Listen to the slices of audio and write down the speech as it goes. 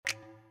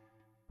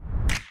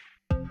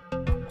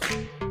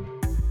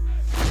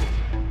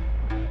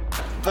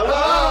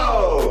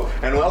Hello!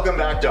 And welcome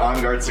back to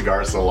On Guard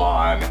Cigar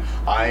Salon.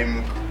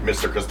 I'm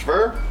Mr.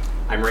 Christopher.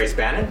 I'm Ray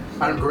Spannon.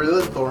 I'm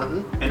Gorilla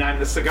Thornton. And I'm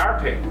the Cigar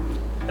Pig.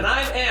 And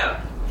I'm Am.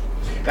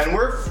 And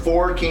we're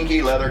four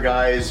kinky leather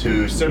guys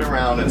who sit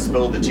around and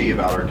spill the tea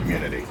about our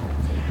community.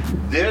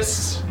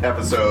 This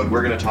episode,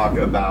 we're going to talk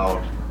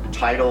about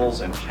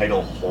titles and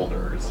title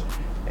holders.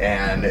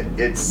 And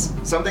it's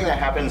something that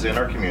happens in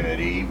our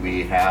community.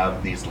 We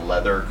have these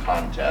leather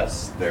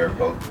contests. They're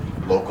both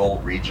local,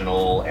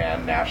 regional,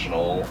 and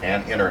national,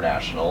 and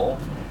international.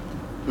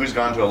 Who's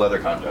gone to a leather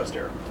contest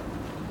here?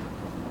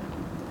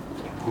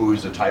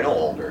 Who's a title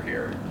holder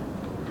here?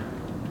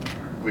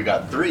 We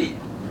got three.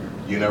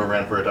 You never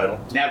ran for a title?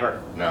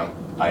 Never. No,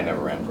 I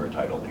never ran for a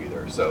title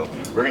either. So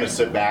we're going to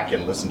sit back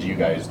and listen to you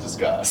guys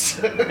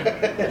discuss.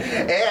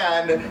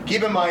 And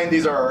keep in mind,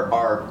 these are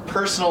our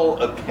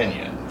personal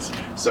opinions.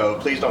 So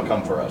please don't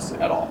come for us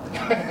at all.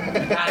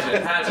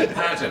 Pageant.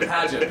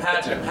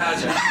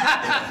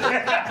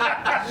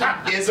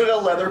 Is it a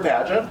leather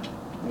pageant?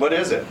 What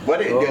is it?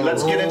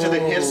 Let's get into the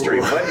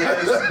history. What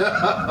is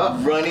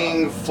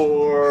running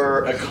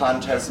for a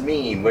contest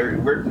mean?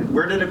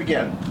 Where did it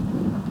begin?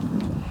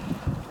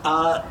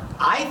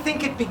 I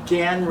think it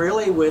began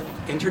really with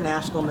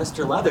International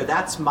Mr. Leather.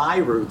 That's my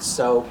roots.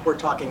 So we're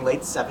talking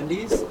late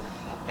 70s,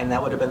 and that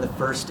would have been the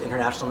first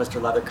International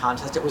Mr. Leather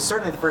contest. It was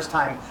certainly the first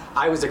time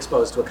I was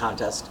exposed to a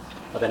contest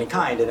of any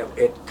kind, and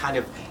it kind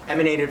of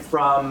emanated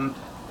from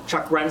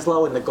Chuck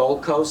Renslow in the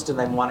Gold Coast, and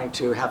then wanting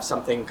to have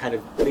something kind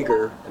of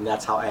bigger, and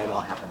that's how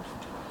AML happened.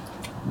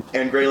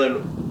 And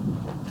Graylin,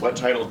 what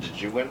title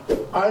did you win?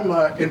 I'm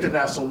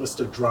International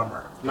Mr.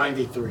 Drummer,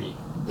 93.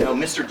 No,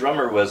 Mr.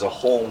 Drummer was a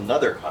whole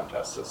nother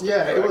contest system.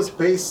 Yeah, correct? it was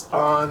based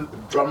on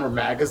Drummer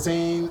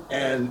Magazine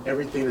and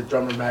everything the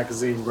Drummer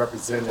Magazine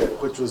represented,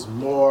 which was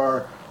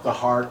more the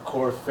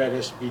hardcore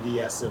fetish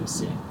BDSM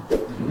scene.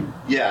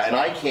 Yeah, and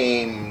I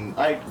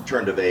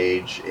turned of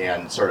age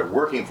and started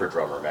working for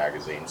Drummer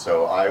Magazine,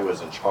 so I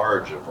was in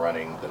charge of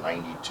running the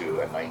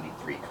 92 and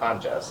 93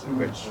 contests, in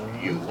which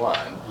you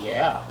won.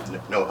 Yeah.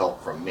 No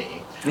help from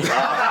me. No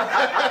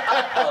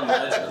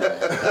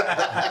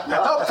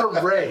help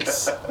from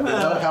Race.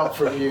 No help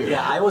from you.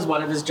 Yeah, I was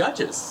one of his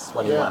judges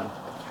when he won.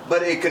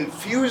 But it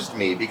confused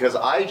me because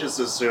I just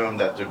assumed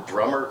that the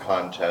drummer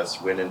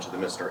contest went into the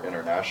Mr.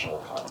 International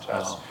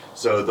contest. Oh.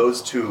 So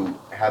those two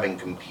having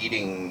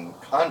competing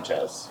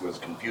contests was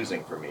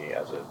confusing for me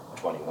as a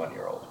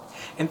 21-year-old.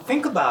 And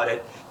think about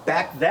it,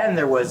 back then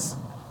there was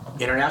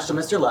International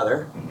Mr.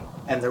 Leather,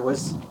 and there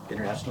was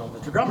International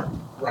Mr. Drummer.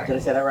 Right. Did I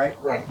say that right?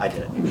 Right. I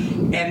did.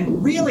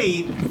 And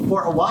really,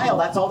 for a while,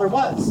 that's all there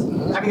was. I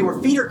mean, there were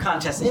feeder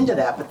contests into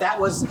that, but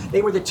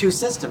they were the two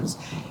systems.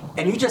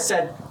 And you just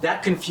said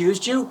that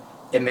confused you.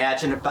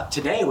 Imagine it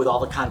today with all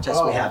the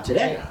contests we have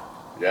today.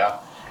 Yeah.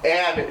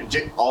 And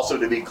also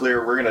to be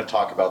clear, we're going to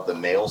talk about the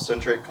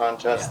male-centric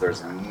contests. Yeah.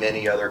 There's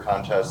many other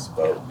contests,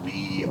 but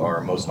we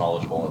are most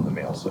knowledgeable in the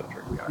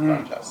male-centric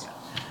contests.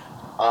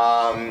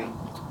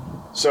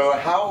 So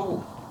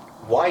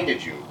why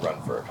did you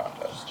run for a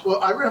contest?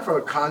 Well, I ran for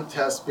a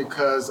contest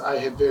because I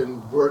had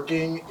been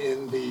working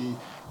in the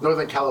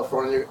Northern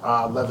California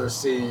leather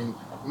scene,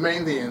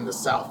 mainly in the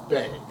South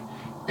Bay.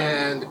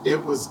 And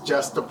it was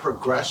just a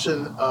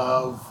progression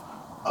of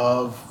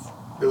my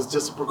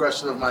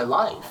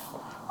life.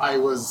 I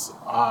was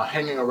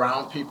hanging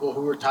around people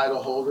who were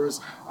title holders.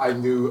 I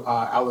knew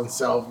Alan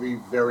Selvey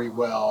very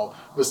well,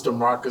 Mr.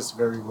 Marcus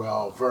very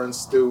well, Vern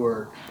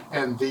Stewart,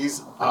 and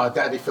these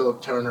Daddy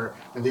Philip Turner,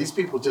 and these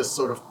people just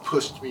sort of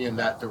pushed me in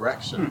that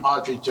direction.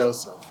 Audrey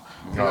Joseph,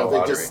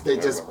 they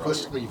just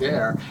pushed me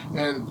there,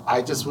 and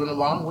I just went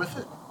along with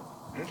it.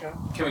 Okay.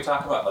 Can we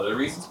talk about other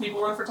reasons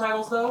people run for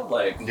titles, though?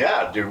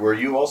 Yeah, dude, were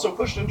you also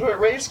pushed into a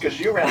race? Because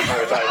you ran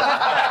for a title.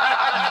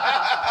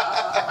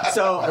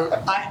 So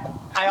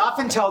I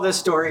often tell this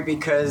story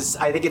because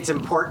I think it's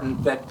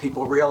important that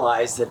people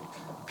realize that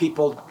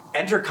people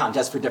enter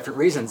contests for different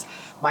reasons.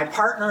 My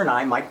partner and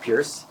I, Mike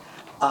Pierce,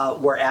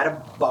 were at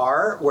a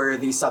bar where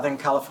the Southern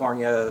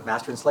California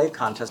Master and Slave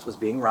Contest was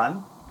being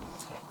run.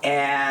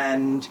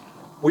 And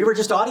we were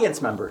just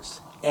audience members.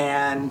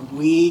 And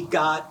we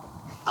got,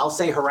 I'll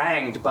say,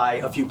 harangued by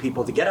a few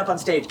people to get up on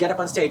stage,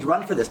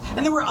 run for this.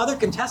 And there were other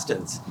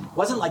contestants. It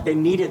wasn't like they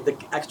needed the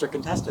extra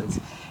contestants.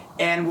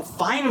 And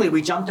finally,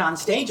 we jumped on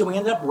stage and we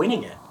ended up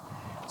winning it.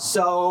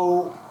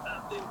 So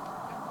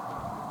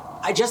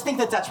I just think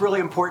that that's really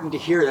important to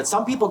hear, that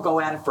some people go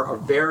at it for a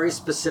very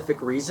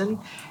specific reason,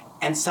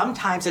 and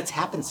sometimes it's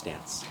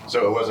happenstance.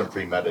 So it wasn't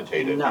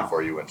premeditated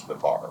before you went to the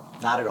bar?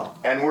 Not at all.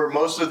 And were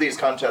most of these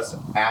contests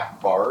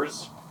at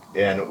bars?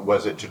 And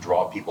was it to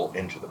draw people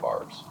into the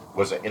bars?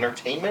 Was it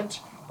entertainment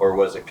or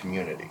was it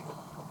community?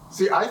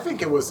 See, I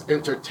think it was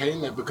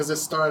entertainment because it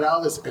started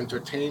out as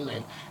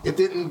entertainment. It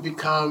didn't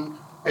become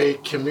a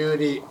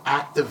community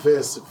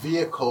activist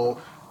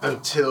vehicle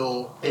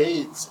until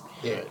AIDS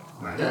hit.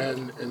 Right.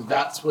 And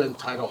that's when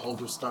title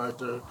holders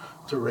started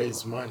to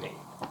raise money.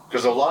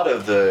 Because a lot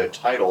of the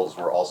titles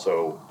were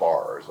also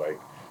bars, like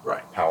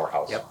right.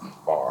 Powerhouse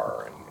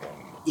Bar and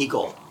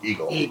Eagle.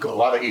 Eagle. Eagle. A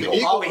lot of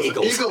eagles. All the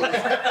eagles.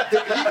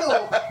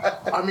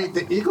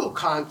 The Eagle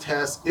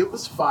contest, it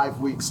was 5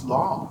 weeks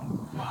long.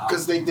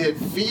 Because they did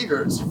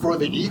feeders for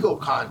the Eagle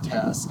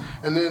contest.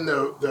 And then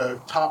the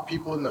top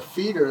people in the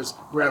feeders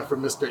ran for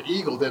Mr.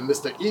 Eagle. Then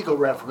Mr. Eagle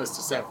ran for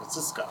Mr. San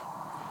Francisco.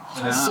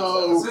 San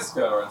So,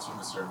 Francisco runs for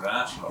Mr.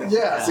 International.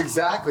 yes,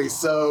 exactly.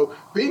 So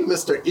being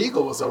Mr.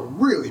 Eagle was a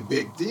really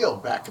big deal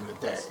back in the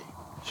day.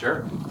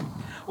 Sure.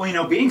 Well, you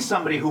know, being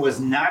somebody who was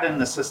not in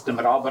the system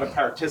at all, but a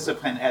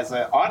participant as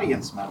an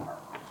audience member,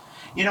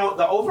 you know,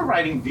 the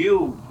overriding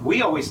view,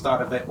 we always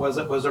thought of it was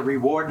a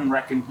reward and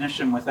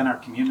recognition within our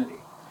community.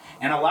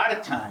 And a lot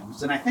of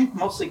times, and I think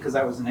mostly because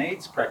I was an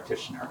AIDS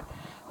practitioner,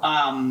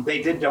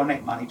 they did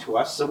donate money to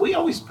us. So we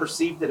always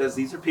perceived it as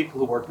these are people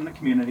who work in the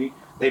community.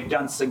 They've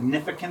done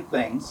significant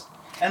things.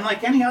 And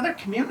like any other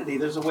community,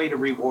 there's a way to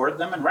reward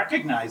them and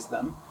recognize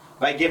them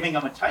by giving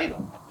them a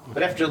title.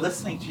 But after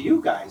listening to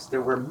you guys,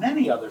 there were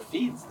many other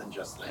feeds than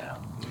just that.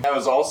 That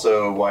was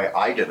also why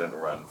I didn't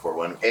run for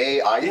one.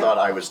 I thought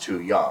I was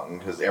too young,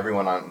 because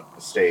everyone on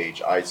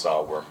stage I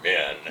saw were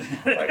men,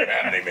 like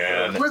manly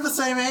men. We're the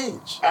same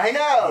age. I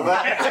know,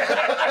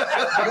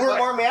 but you were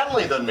more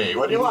manly than me.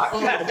 What do you want? So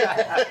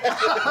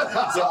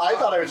I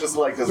thought I was just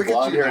like this Look at you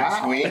blonde-haired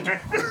now. tween,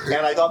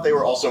 and I thought they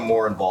were also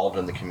more involved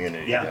in the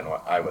community than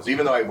what I was.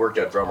 Even though I worked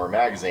at Drummer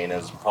Magazine, and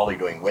was probably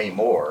doing way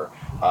more,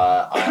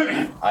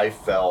 I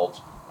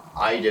felt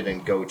I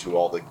didn't go to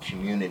all the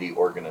community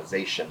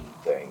organization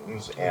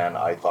things, and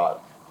I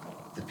thought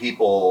the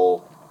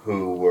people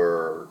who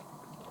were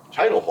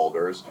title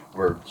holders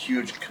were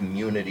huge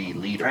community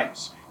leaders,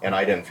 Right. and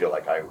I didn't feel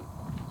like I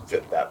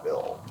fit that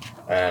bill.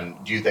 And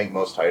do you think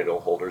most title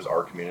holders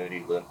are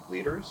community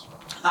leaders?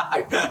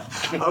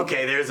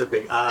 Okay, there's a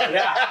big.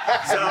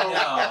 Yeah. So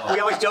No. we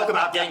always joke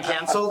about getting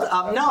canceled.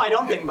 No, I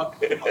don't think.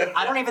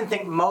 I don't even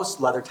think most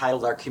leather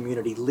titles are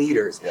community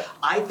leaders. Yeah.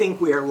 I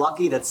think we are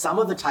lucky that some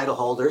of the title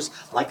holders,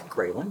 like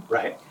Graylin,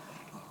 Right.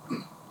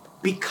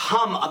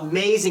 become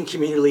amazing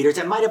community leaders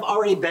and might have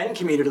already been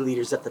community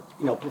leaders at the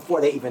before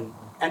they even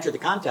enter the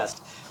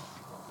contest.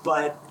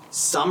 But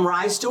some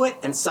rise to it,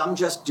 and some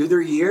just do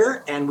their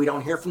year, and we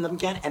don't hear from them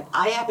again. And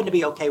I happen to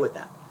be okay with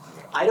that.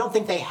 I don't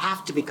think they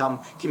have to become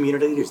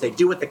community leaders. They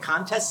do what the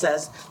contest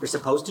says they're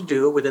supposed to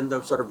do within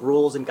the sort of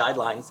rules and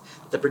guidelines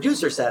the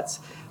producer sets.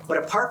 But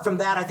apart from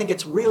that, I think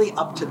it's really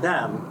up to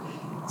them.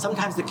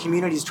 Sometimes the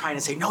community is trying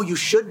to say, no, you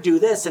should do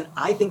this, and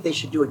I think they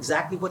should do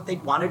exactly what they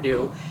want to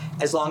do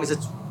as long as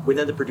it's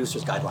within the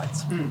producer's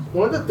guidelines.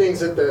 One of the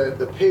things that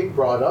the pig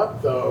brought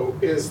up, though,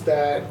 is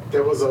that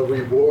there was a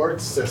reward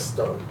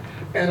system.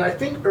 And I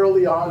think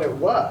early on it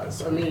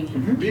was. I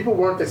mean, people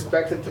weren't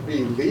expected to be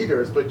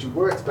leaders, but you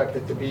were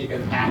expected to be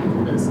an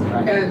activist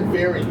and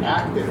very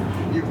active.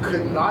 You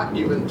could not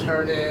even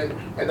turn in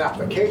an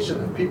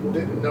application if people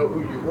didn't know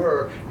who you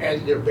were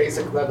and your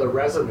basic leather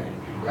resume.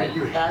 Right?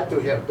 You had to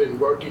have been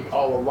working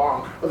all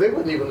along, or they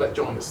wouldn't even let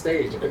you on the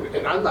stage.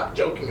 And I'm not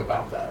joking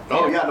about that.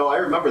 Oh yeah, no, I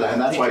remember that,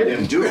 and that's why I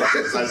didn't do it.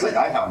 Because I was like,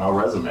 I have no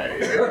resume.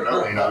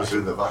 Nobody knows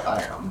who the fuck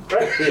I am.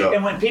 So-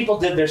 And when people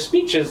did their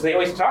speeches, they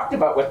always talked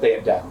about what they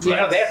had done. You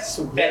know, that's,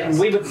 and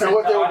we would And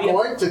what they were audience,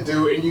 going to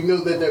do, and you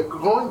knew that they're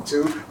going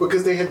to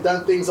because they had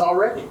done things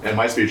already. And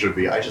my speech would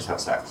be, I just have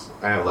sex.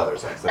 I have leather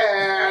sex.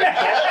 And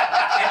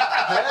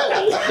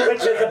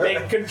which is a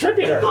big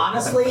contributor.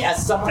 Honestly,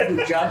 as someone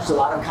who judged a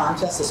lot of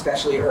contests,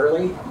 especially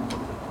early,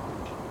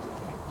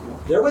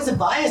 there was a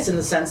bias in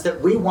the sense that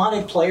we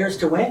wanted players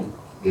to win.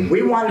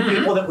 We wanted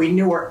people that we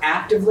knew were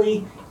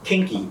actively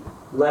kinky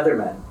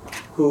leathermen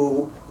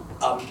who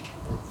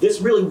this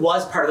really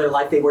was part of their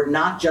life. They were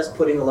not just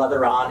putting the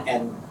leather on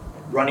and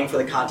running for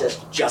the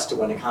contest just to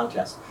win a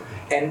contest.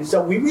 And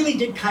so we really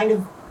did kind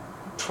of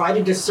try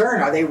to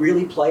discern, are they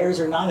really players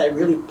or not? Are they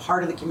really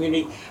part of the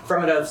community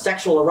from a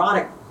sexual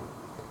erotic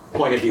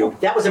point of view?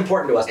 That was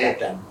important to us back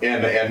then.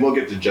 And we'll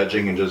get to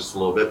judging in just a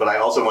little bit, but I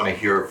also want to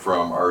hear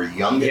from our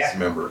youngest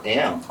member,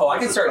 Anne. Oh, I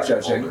can start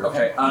judging.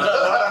 Okay.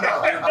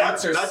 Your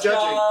boots are Not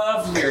judging.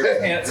 scuffed, your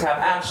pants have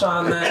ash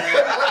on them.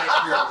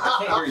 I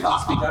can't hear you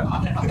speak up.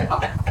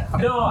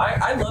 No,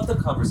 I love the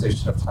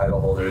conversation of title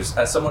holders.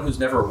 As someone who's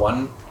never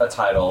won a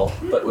title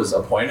but was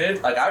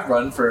appointed, like I've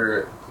run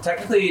for,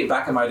 technically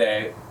back in my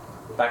day,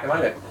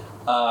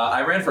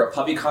 I ran for a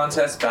puppy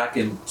contest back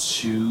in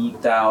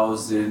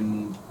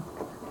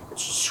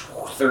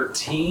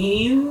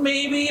 2013,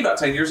 maybe, about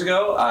 10 years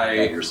ago.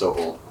 You're so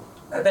old.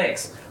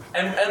 Thanks.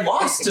 And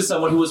lost to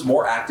someone who was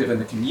more active in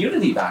the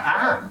community back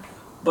then.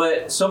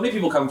 But so many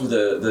people come to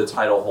the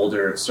title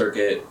holder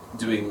circuit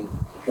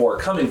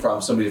coming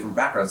from so many different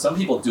backgrounds. Some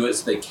people do it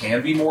so they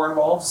can be more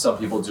involved. Some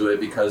people do it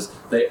because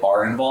they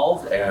are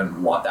involved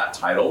and want that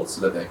title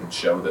so that they can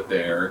show that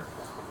they're,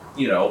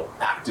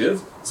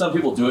 active. Some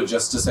people do it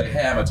just to say,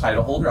 hey, I'm a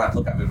title holder. I'm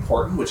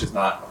important, which is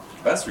not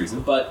the best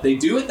reason, but they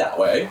do it that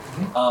way.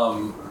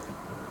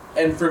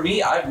 And for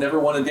me, I've never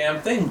won a damn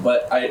thing,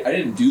 but I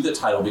didn't do the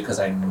title because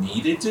I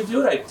needed to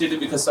do it. I did it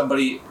because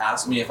somebody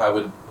asked me if I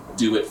would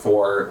do it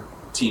for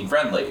Team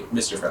Friendly,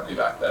 Mr. Friendly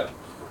back then.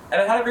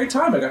 And I had a great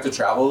time. I got to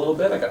travel a little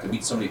bit. I got to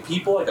meet so many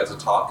people. I got to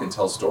talk and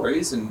tell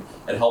stories and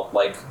help,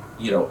 like,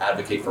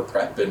 advocate for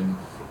PrEP and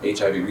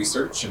HIV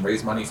research and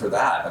raise money for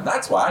that. And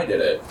that's why I did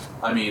it.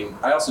 I mean,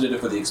 I also did it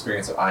for the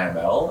experience of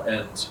IML.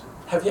 And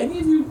have any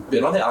of you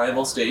been on the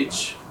IML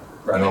stage?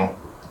 No.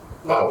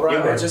 No, you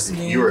were just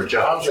me. You were a I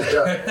was judge. a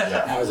judge.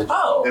 Yeah. I was a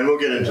Oh. And we'll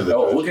get into the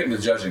We'll get into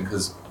judging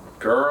because,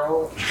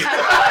 girl.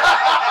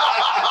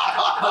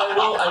 But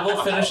I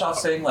will finish off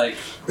saying, like,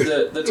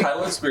 the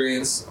title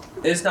experience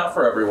is not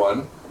for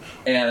everyone,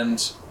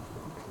 and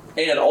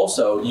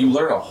also you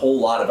learn a whole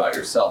lot about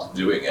yourself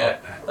doing it.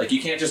 Like,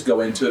 you can't just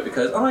go into it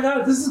because, oh my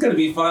god, this is going to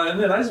be fun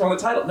and I just want a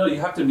title. No, you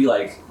have to be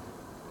like,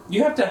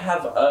 you have to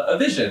have a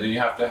vision, and you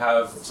have to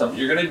have something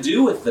you're going to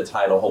do with the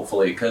title,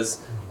 hopefully,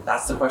 because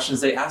that's the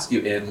questions they ask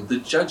you in the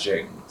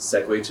judging.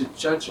 Segue to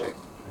judging.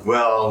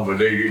 Well, but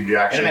you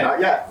actually not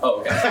yet.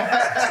 Oh,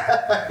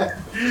 okay.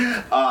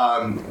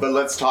 But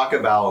let's talk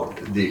about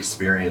the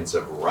experience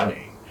of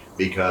running,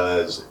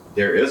 because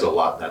there is a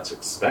lot that's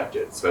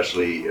expected,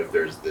 especially if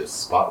there's this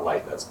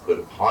spotlight that's put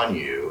upon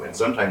you, and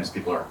sometimes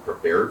people aren't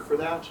prepared for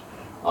that.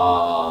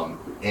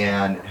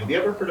 And have you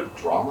ever heard of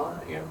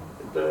drama in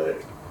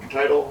the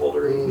title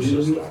holder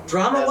system?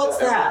 Drama? What's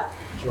that?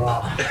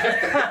 Drama.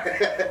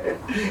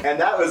 And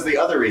that was the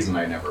other reason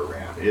I never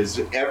ran, is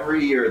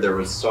every year there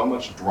was so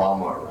much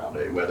drama around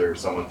it, whether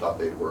someone thought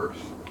they were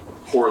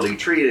poorly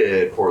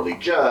treated, poorly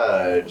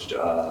judged, it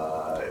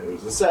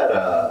was a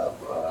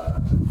setup,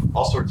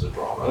 all sorts of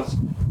dramas.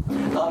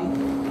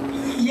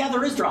 Yeah,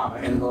 there is drama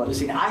in the leather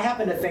scene. I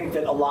happen to think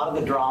that a lot of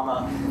the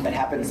drama that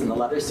happens in the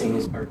leather scene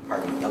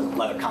the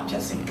leather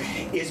contest scene,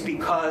 is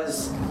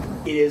because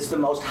it is the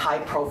most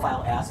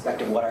high-profile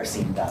aspect of what our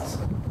scene does.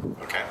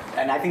 Okay.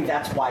 And I think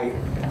that's why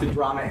the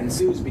drama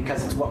ensues,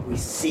 because it's what we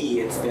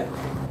see. It's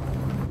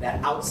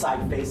that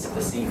outside face of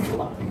the scene we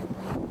love.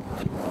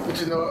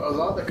 But a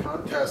lot of the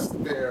contests,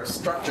 they're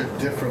structured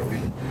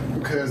differently,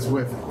 because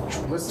with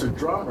Mr.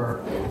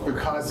 Drummer,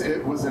 because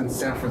it was in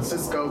San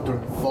Francisco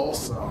during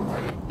Folsom,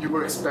 you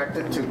were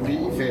expected to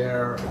be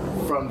there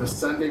from the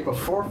Sunday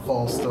before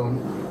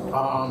Folsom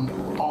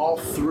all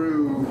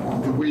through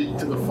the week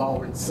to the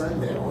following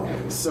Sunday.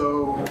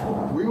 So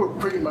we were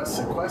pretty much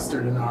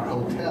sequestered in our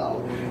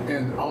hotel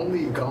and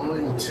only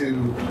going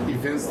to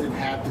events that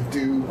had to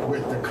do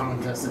with the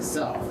contest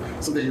itself.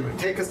 So they would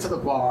take us to the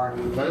bar,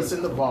 let us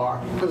in the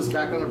bar, put us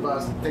back on the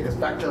bus, take us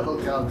back to the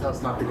hotel, and tell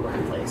us not to go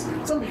anyplace.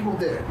 Some people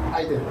did.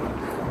 I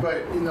didn't.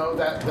 But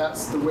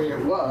that's the way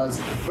it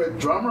was. But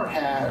Drummer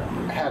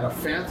had a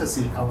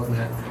fantasy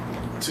element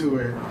to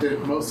it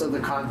that most of the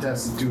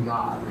contests do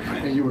not,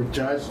 and you were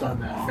judged on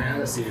that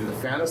fantasy, and the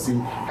fantasy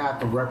had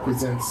to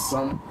represent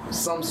some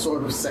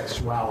sort of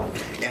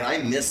sexuality. And I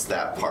missed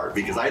that part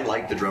because I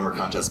liked the drummer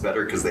contest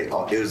better because it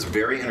was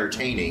very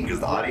entertaining because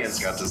the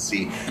audience got to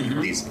see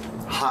these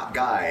hot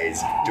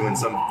guys doing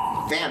some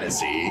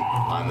fantasy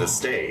on the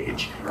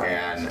stage,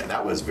 and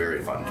that was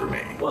very fun for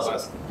me.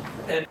 Well,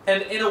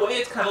 and in a way,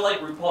 it's kind of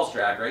like RuPaul's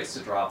Drag Race, to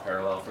draw a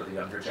parallel for the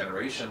younger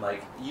generation.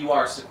 Like, you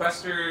are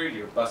sequestered,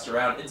 you're bussed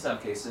around in some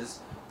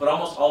cases, but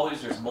almost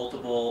always there's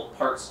multiple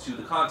parts to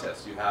the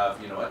contest. You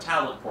have, a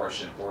talent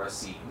portion or a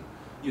scene.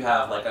 You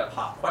have, like, a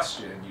pop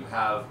question. You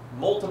have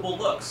multiple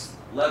looks: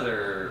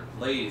 leather,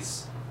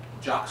 lace,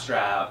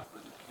 jockstrap.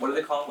 What do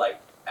they call them?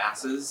 Like,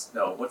 asses?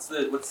 No, what's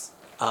Pecs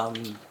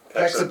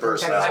and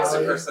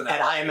personality.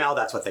 At IML,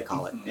 that's what they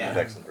call it. Yeah.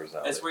 Pecs and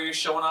personality. It's where you're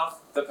showing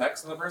off the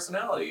pecs and the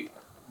personality.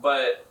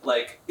 But,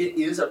 like, it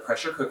is a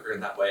pressure cooker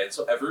in that way, and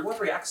so everyone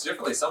reacts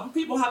differently. Some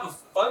people have a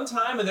fun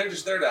time, and they're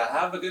just there to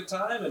have a good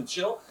time and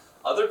chill.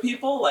 Other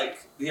people,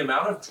 like, the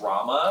amount of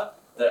drama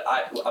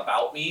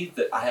about me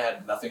that I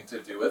had nothing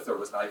to do with or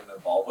was not even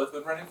involved with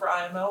when running for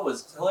IML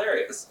was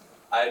hilarious.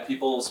 I had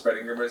people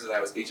spreading rumors that I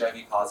was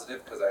HIV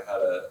positive because I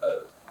had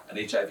an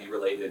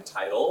HIV-related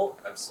title.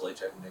 I'm still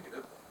HIV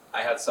negative.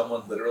 I had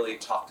someone literally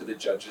talk to the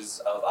judges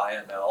of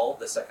IML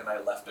the second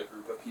I left a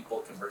group of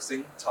people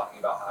conversing, talking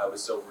about how I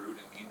was so rude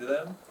and mean to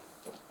them.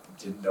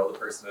 Didn't know the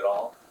person at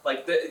all.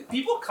 Like,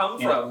 people come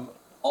from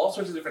all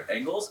sorts of different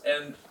angles,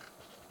 and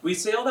we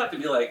say all that to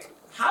be like,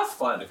 have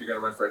fun if you're going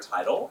to run for a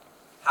title.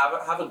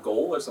 Have a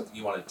goal or something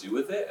you want to do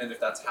with it, and if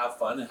that's have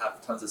fun and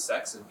have tons of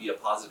sex and be a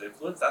positive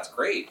influence, that's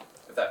great.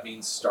 If that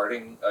means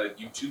starting a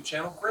YouTube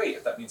channel, great.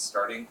 If that means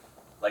starting,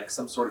 like,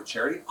 some sort of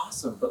charity,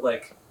 awesome. But,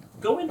 like,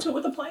 go into it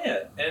with a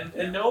plan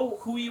and know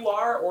who you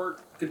are, or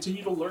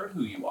continue to learn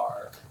who you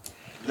are.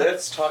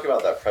 Let's talk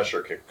about that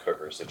pressure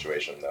cooker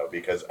situation, though,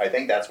 because I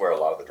think that's where a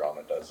lot of the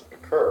drama does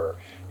occur.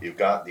 You've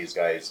got these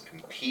guys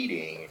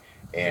competing,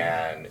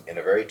 and in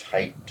a very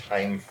tight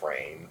time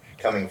frame,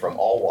 coming from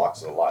all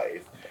walks of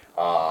life,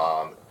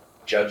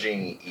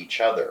 judging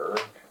each other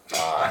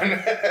on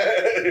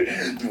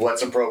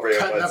what's appropriate,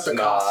 Cutting what's up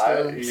the not.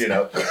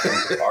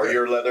 costumes. Are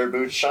your leather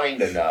boots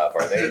shined enough?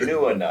 Are they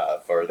new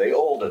enough? Are they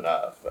old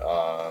enough?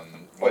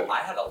 I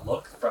had a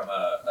look from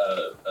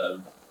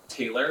a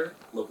tailor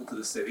local to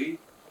the city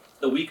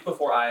the week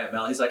before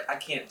IML. He's like, I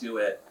can't do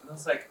it. And I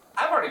was like,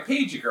 I've already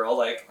paid you, girl.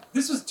 Like,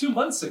 this was 2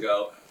 months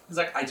ago. He's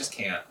like, I just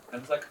can't.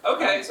 And it's like,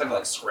 okay. So I have to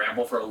like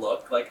scramble for a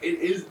look. Like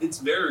it's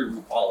very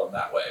RuPaul in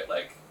that way.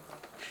 Like,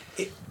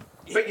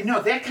 but you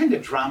know, that kind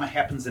of drama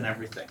happens in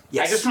everything.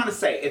 Yes. I just want to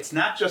say, it's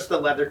not just the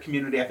leather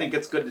community. I think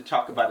it's good to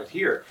talk about it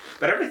here.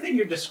 But everything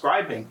you're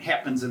describing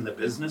happens in the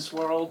business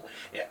world.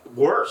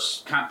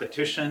 Worse,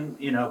 competition,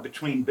 you know,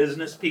 between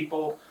business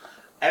people.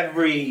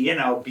 Every, you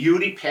know,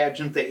 beauty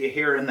pageant that you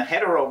hear in the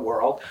hetero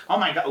world. Oh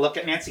my God, look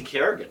at Nancy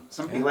Kerrigan.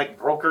 Somebody like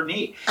broke her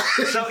knee.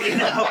 So, you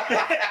know.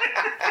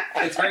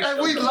 it's very And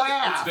we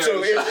laugh. It's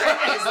So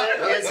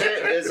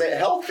very is it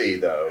healthy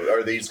though?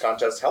 Are these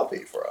contests healthy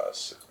for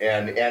us?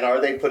 And are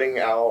they putting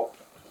out?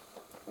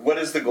 What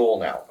is the goal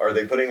now? Are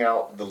they putting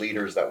out the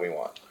leaders that we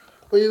want?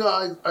 Well, you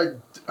know,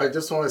 I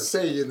just want to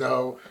say, you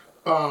know,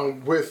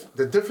 with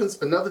the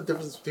difference, another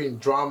difference between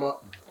drama,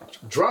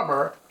 and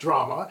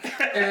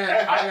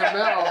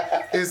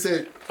IML is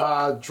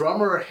that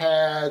drummer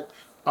had,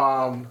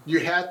 you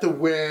had to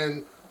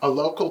win a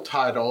local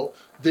title,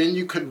 then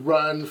you could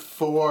run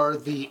for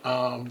the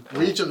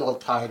regional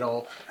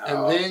title,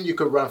 and then you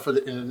could run for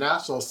the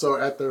international.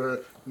 So at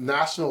the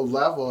national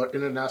level, or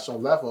international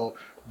level,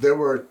 there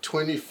were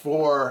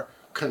 24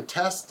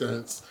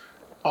 contestants,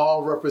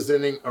 all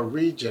representing a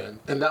region,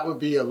 and that would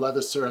be a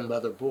leather sir and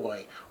leather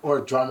boy, or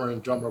a drummer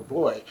and drummer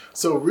boy.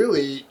 So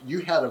really, you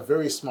had a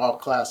very small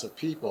class of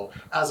people,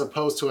 as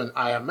opposed to an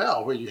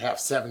IML where you have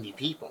 70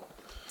 people.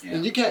 Yeah.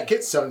 And you can't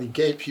get 70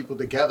 gay people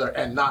together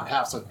and not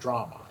have some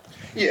drama.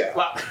 Yeah,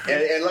 well,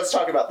 and let's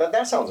talk about that.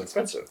 That sounds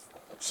expensive.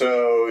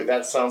 So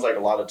that sounds like a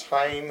lot of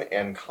time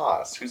and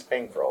cost. Who's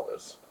paying for all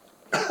this?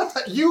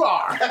 You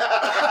are.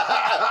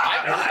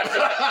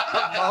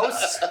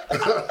 Most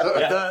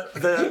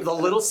the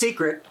little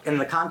secret in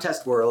the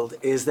contest world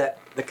is that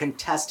the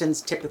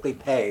contestants typically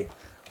pay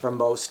for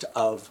most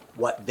of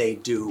what they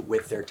do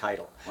with their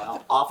title.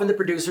 Wow. Often the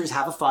producers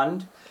have a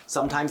fund.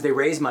 Sometimes they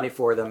raise money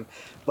for them.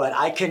 But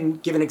I can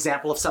give an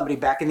example of somebody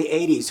back in the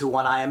 80s who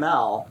won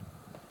IML.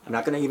 I'm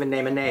not going to even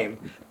name a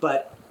name,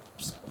 but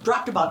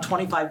dropped about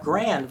 25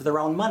 grand of their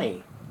own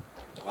money.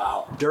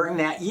 Wow. During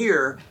that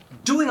year,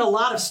 doing a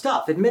lot of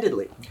stuff,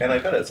 admittedly. And I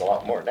bet it's a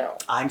lot more now.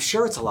 I'm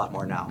sure it's a lot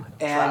more now.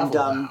 And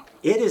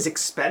it is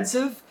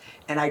expensive,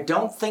 and I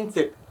don't think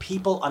that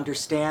people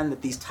understand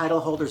that these title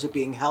holders are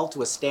being held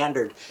to a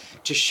standard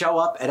to show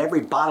up at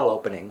every bottle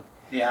opening.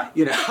 Yeah.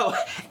 You know,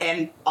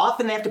 and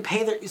often they have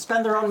to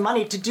spend their own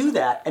money to do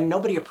that, and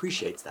nobody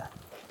appreciates that.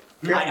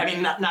 Yeah. I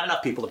mean, not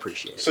enough people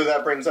appreciate it. So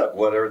that brings up,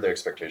 what are the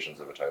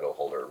expectations of a title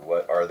holder?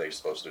 What are they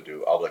supposed to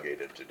do,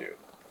 obligated to do?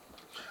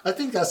 I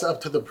think that's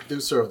up to the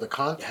producer of the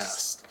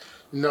contest. Yes.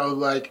 You know,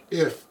 like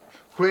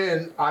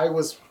when I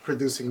was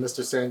producing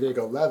Mr. San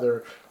Diego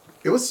Leather,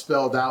 it was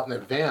spelled out in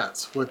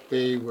advance what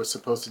they were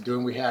supposed to do,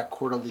 and we had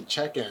quarterly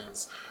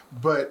check-ins.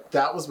 But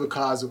that was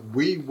because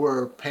we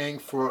were paying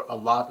for a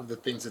lot of the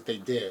things that they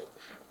did.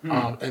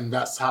 And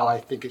that's how I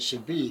think it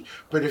should be.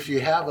 But if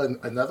you have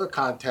another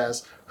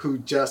contest who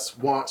just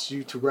wants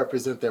you to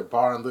represent their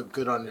bar and look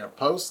good on their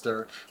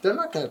poster, they're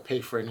not going to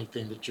pay for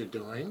anything that you're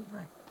doing.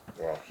 Right.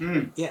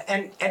 Yeah. Yeah,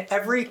 and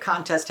every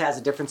contest has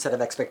a different set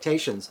of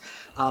expectations.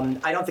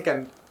 I don't think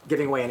I'm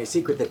giving away any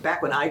secret that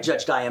back when I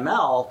judged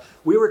IML,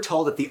 we were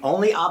told that the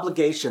only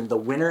obligation the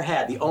winner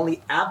had, the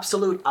only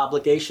absolute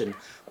obligation,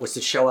 was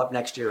to show up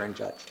next year and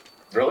judge.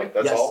 Really?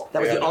 That's Yes, all?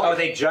 that was the only. Oh,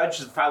 they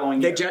judged the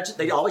following year.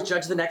 They always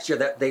judge the next year.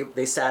 That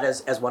they sat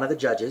as one of the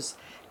judges,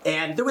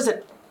 and there was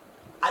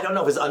I don't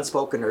know if it's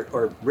unspoken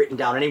or written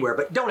down anywhere,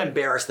 but don't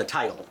embarrass the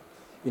title.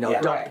 You know,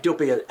 Yeah, don't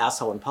be an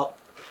asshole in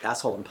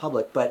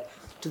public. But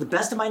to the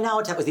best of my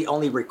knowledge, that was the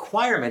only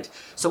requirement.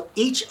 So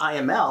each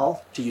IML,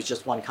 to use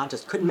just one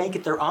contest, could make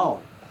it their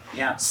own.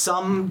 Yeah.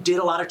 Some did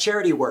a lot of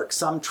charity work.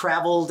 Some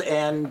traveled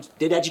and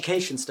did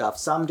education stuff.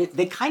 Some did.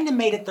 They kind of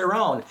made it their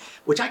own,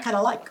 which I kind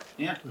of like.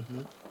 Yeah.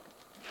 Mm-hmm.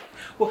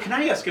 Well, can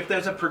I ask if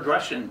there's a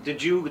progression?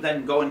 Did you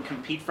then go and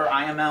compete for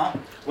IML?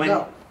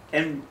 No.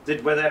 And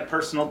was that a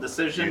personal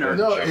decision? Or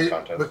No,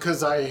 contest?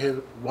 because I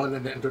had won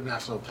an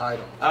international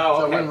title. Oh,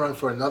 So okay. I wouldn't run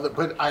for another.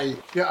 But I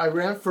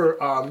ran for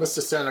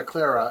Mr. Santa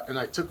Clara, and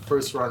I took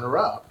first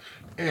runner-up.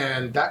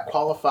 And that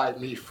qualified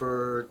me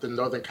for the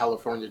Northern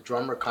California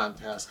Drummer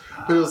Contest.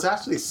 But it was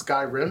actually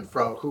Sky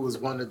Renfro, who was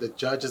one of the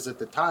judges at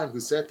the time,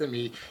 who said to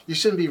me, "You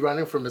shouldn't be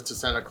running for Mr.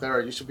 Santa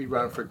Clara. You should be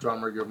running for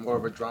drummer. You're more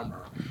of a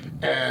drummer."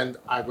 And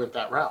I went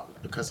that route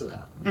because of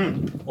that.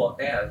 Well,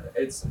 and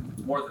it's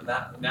more than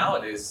that.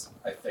 Nowadays,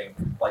 I think,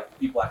 like,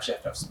 people actually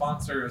have to have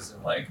sponsors,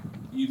 and, like,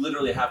 you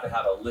literally have to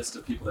have a list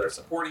of people that are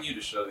supporting you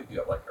to show that you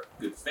have, like,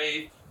 a good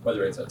faith,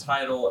 whether it's a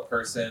title, a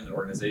person, an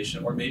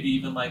organization, or maybe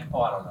even, like,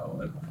 I don't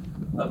know,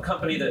 a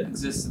company that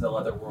exists in the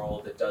leather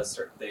world that does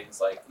certain things,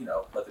 like,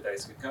 Leather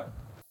Dice could go.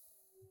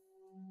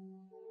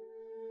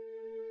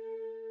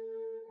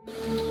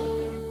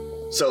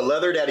 So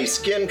Leather Daddy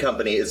Skin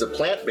Company is a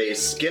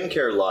plant-based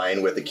skincare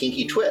line with a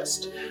kinky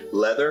twist.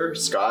 Leather,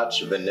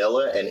 scotch,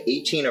 vanilla, and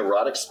 18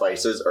 erotic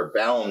spices are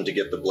bound to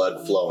get the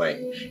blood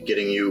flowing,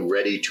 getting you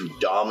ready to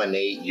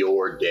dominate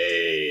your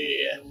day.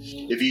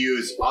 If you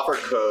use offer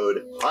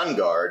code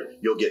ONGUARD,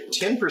 you'll get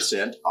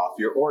 10% off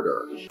your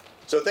order.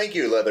 So thank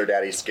you, Leather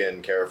Daddy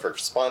Skincare, for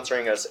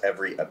sponsoring us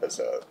every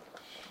episode.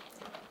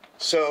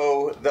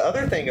 So the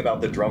other thing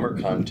about the drummer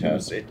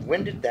contest,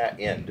 when did that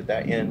end? Did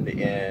that end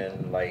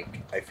in, like,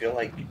 I feel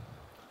like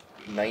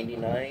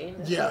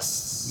 99?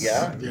 Yes.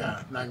 Yeah?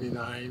 Yeah,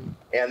 99.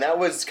 And that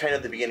was kind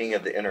of the beginning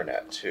of the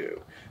internet,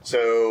 too.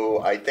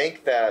 So I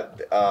think that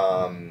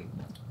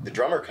the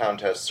drummer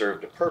contest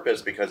served a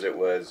purpose because it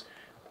was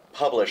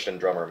published in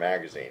Drummer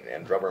Magazine.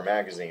 And Drummer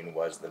Magazine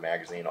was the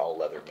magazine all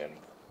Leathermen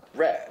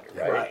read,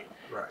 right?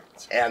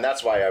 Right. And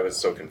that's why I was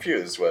so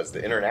confused, was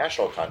the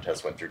international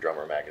contest went through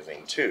Drummer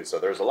Magazine, too. So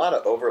there's a lot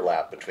of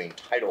overlap between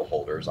title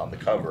holders on the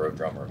cover of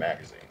Drummer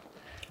Magazine.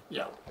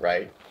 Yeah.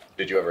 Right?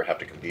 Did you ever have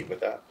to compete with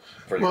that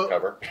for your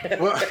cover?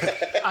 Well,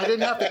 I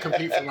didn't have to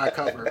compete for my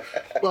cover,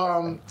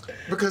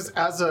 because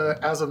as a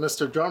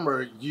Mr.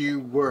 Drummer, you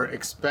were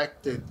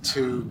expected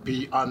to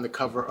be on the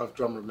cover of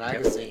Drummer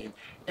Magazine,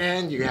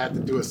 and you had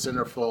to do a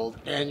centerfold,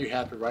 and you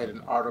had to write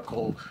an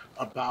article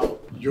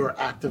about your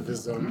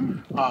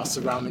activism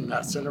surrounding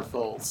that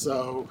centerfold.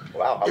 So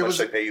wow, how much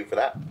did they pay you for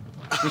that?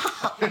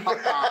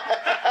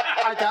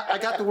 I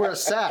got to wear a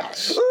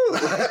sash.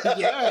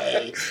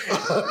 Yay!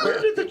 Where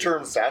did the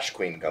term sash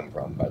queen come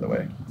from, by the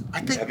way?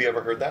 Have you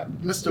ever heard that?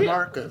 Mr.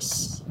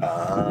 Marcus.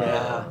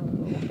 Yeah.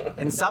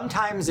 And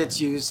sometimes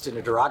it's used in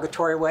a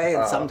derogatory way,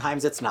 and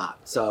sometimes it's not.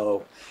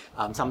 So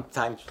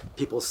sometimes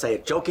people say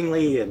it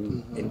jokingly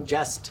and in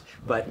jest,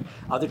 but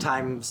other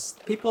times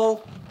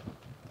people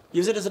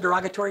use it as a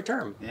derogatory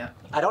term. Yeah.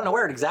 I don't know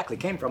where it exactly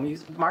came from.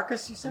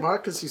 Marcus, you said?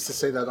 Marcus used to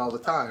say that all the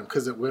time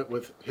because it went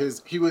with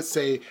he would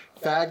say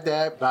fag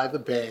dad by the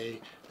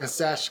bay and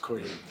sash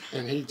queen.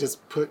 And he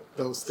just put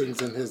those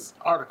things in his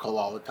article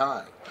all the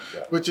time.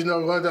 Yeah. But you know,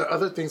 one of the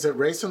other things that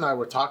Race and I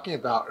were talking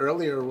about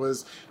earlier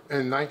was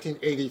in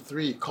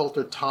 1983,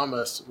 Coulter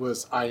Thomas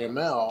was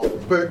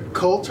IML. But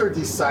Coulter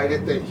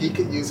decided that he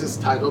could use his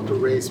title to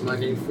raise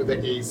money for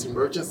the AIDS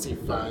Emergency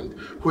Fund,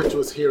 which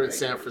was here in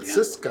San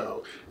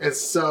Francisco. And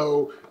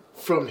so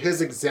from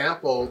his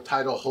example,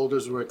 title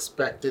holders were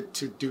expected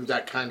to do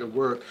that kind of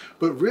work.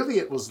 But really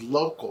it was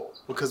local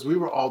because we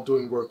were all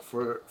doing work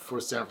for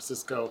San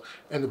Francisco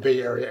and the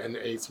Bay Area and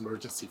the AIDS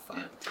Emergency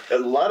Fund. A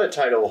lot of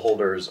title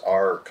holders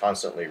are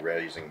constantly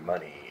raising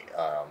money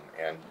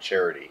and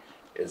charity.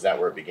 Is that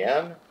where it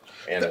began?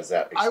 And is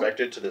that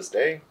expected to this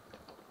day?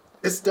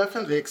 It's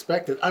definitely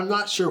expected. I'm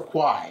not sure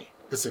why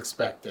it's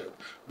expected.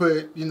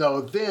 But, you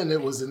know, then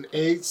it was an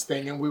AIDS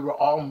thing and we were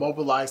all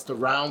mobilized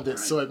around it. Right.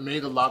 So it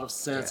made a lot of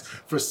sense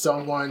for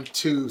someone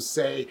to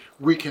say,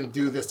 we can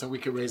do this and we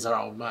can raise our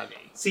own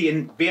money. See,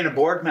 in being a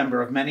board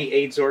member of many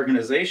AIDS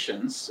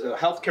organizations,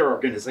 healthcare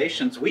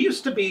organizations, we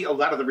used to be a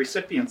lot of the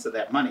recipients of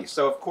that money.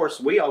 So, of course,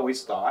 we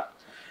always thought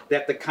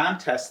that the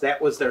contest, that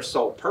was their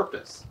sole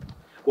purpose,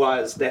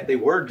 was that they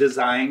were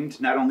designed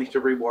not only to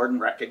reward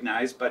and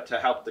recognize, but to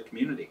help the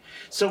community.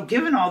 So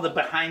given all the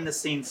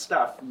behind-the-scenes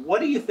stuff, what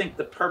do you think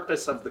the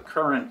purpose of the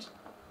current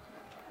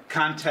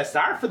contests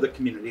are for the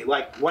community?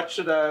 Like, what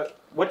should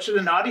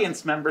an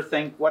audience member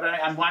think?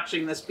 I'm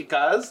watching this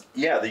because?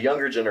 Yeah, the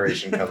younger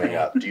generation coming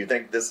up. Do you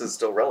think this is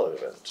still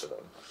relevant to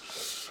them?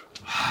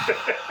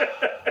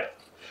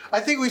 I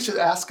think we should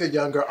ask a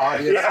younger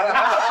audience.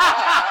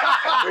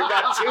 We've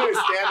got two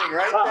standing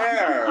right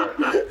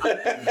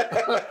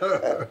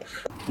there.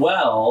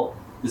 Well,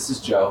 this is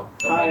Joe.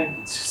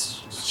 Hi.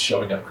 Just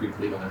showing up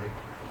creepily behind me.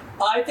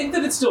 I think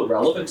that it's still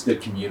relevant to the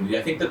community.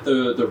 I think that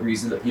the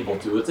reason that people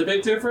do it's a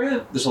bit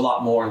different. There's a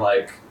lot more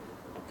like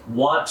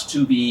want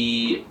to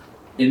be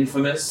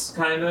infamous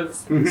kind of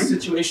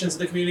situations in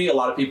the community. A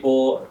lot of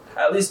people,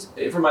 at least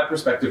from my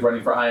perspective,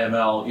 running for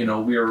IML, you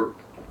know, we're,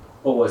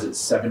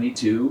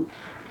 72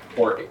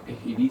 or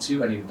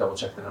 82? I need to double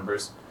check the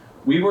numbers.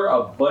 We were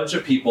a bunch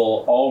of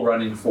people all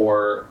running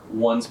for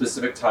one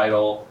specific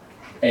title,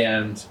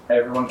 and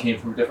everyone came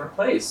from a different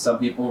place. Some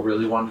people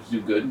really wanted to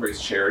do good and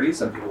raise charity.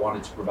 Some people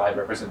wanted to provide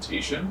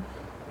representation.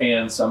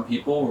 And some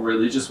people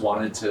really just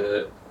wanted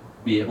to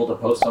be able to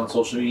post on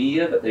social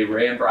media that they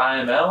ran for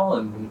IML,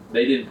 and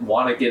they didn't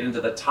want to get into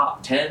the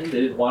top 10. They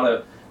didn't want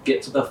to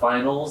get to the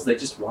finals. They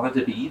just wanted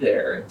to be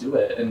there and do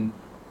it.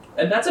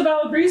 And that's a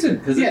valid reason,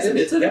 because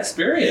it's an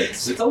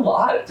experience. It's a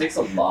lot. It takes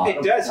a lot.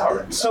 It does.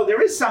 So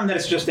there is some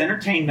that's just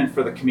entertainment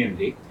for the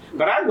community.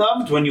 But I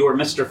loved when you were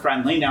Mr.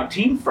 Friendly, now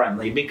Team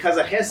Friendly, because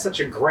it has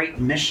such a great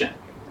mission.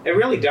 It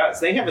really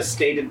does. They have a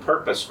stated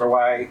purpose for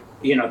why,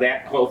 you know,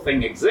 that whole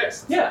thing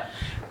exists. Yeah.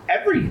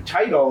 Every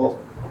title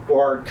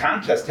or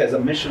contest has a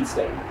mission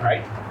statement,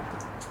 right?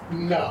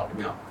 No.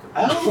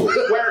 Oh,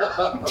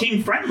 where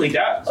Team Friendly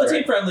does. Well, right?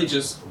 Team Friendly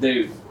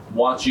they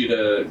want you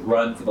to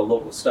run for the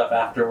local stuff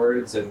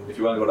afterwards, and if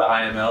you want to go to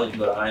IML, you can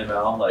go to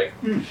IML. Like,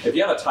 if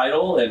you have a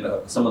title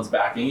and someone's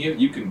backing you,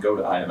 you can go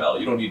to IML.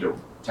 You don't need to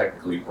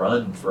technically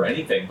run for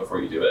anything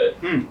before you do it.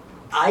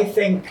 I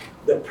think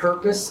the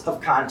purpose of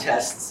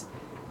contests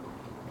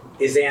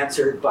is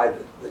answered by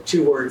the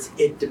two words,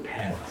 it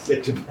depends.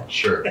 It depends.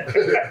 Sure. And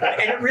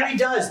it really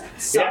does.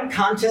 Some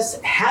contests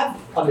have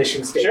a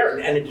mission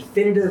statement and a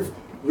definitive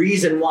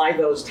reason why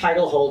those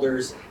title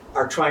holders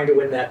are trying to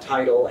win that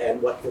title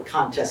and what the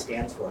contest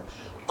stands for.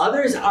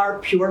 Others are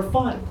pure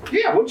fun.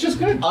 Yeah, which is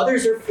good.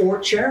 Others are for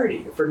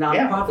charity, for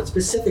nonprofit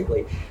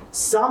specifically.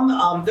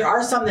 Some, there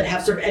are some that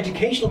have sort of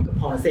educational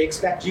components. They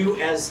expect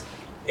you as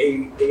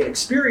an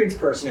experienced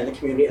person in the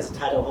community, as a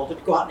title holder,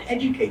 to go out and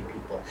educate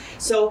people.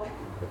 So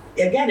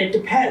again, it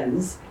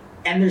depends,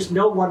 and there's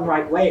no one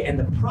right way. And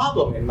the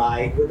problem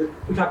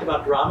we talked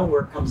about drama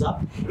where it comes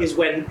up, is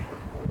when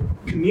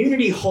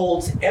community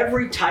holds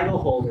every title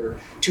holder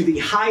to the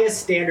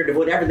highest standard of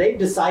whatever they've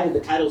decided the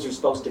titles are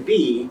supposed to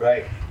be.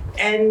 Right.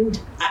 And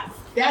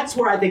that's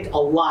where I think a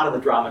lot of the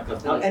drama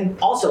comes down. And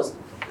also,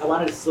 I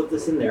wanted to slip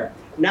this in there,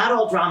 not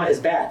all drama is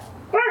bad.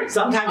 Right.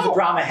 Sometimes the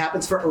drama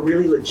happens for a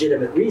really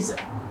legitimate reason.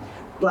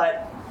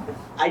 But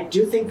I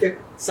do think that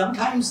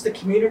sometimes the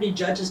community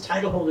judges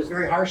title holders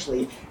very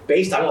harshly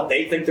based on what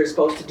they think they're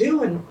supposed to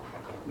do, and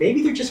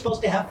maybe they're just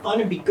supposed to have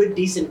fun and be good,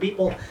 decent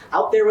people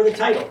out there with a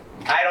title.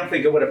 I don't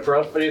think it would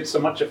appropriate so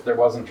much if there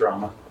wasn't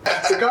drama.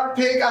 Cigar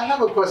Pig, I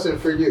have a question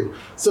for you.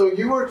 So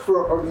you worked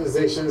for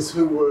organizations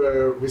who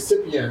were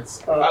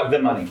recipients Of the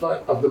money.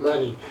 Of the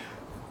money.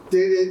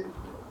 Did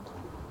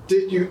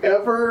you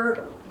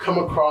ever come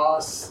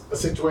across a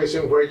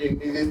situation where you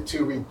needed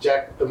to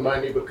reject the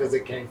money because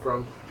it came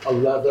from a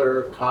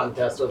leather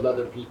contest or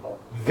leather people?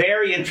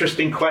 Very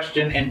interesting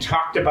question, and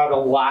talked about a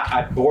lot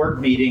at board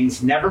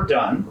meetings, never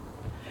done.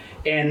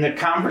 And the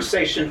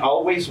conversation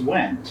always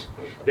went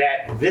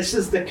that this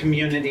is the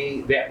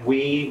community that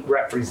we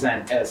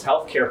represent as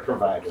healthcare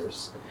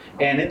providers.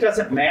 And it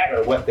doesn't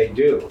matter what they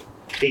do,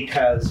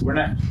 because we're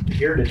not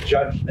here to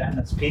judge them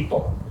as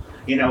people.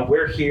 You know,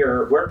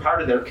 we're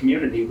part of their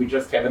community, we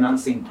just have an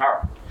unseen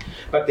part.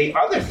 But the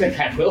other thing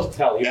I will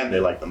tell you... And they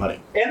like the money.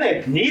 And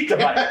they need the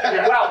money.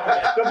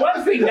 Well, the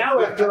one thing now,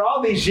 after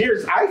all these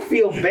years, I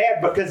feel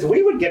bad because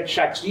we would get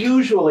checks.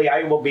 Usually,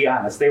 I will be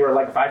honest, they were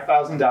like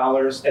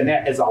 $5,000, and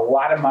that is a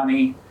lot of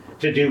money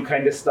to do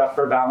kind of stuff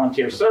for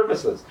volunteer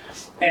services.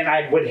 And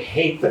I would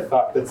hate the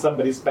thought that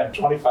somebody spent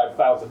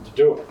 $25,000 to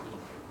do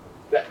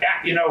it.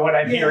 You know what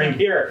I'm hearing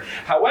here.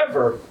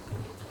 However,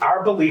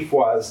 our belief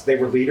was they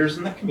were leaders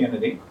in the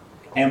community,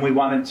 and we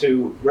wanted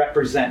to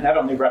not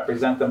only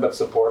represent them, but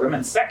support them.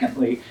 And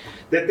secondly,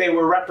 that they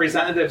were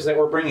representatives that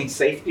were bringing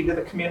safety to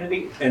the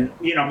community. And,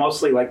 you know,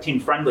 mostly like Team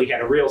Friendly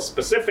had a real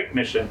specific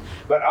mission,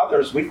 but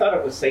others, we thought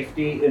it was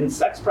safety in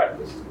sex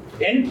practice,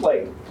 in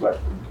play.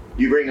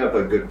 You bring up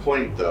a good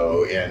point,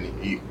 though,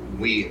 and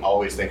we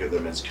always think of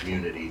them as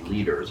community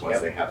leaders once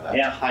they have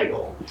that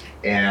title.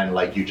 And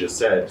like you just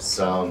said,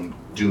 some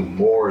do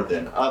more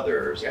than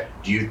others.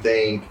 Do you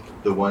think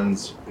the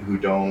ones who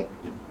don't,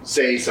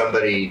 say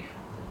somebody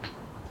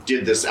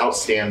did this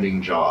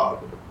outstanding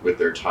job with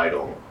their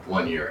title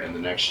one year, and the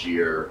next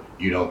year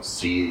you don't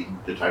see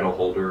the title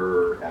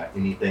holder at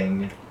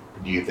anything,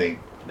 do you think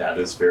that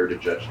is fair to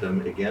judge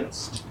them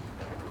against?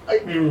 I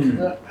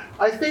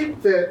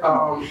think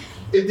that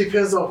it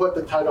depends on what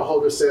the title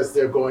holder says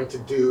they're going to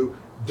do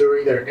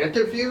during their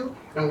interview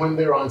and when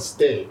they're on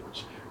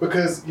stage.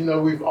 Because, you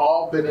know, we've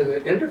all been in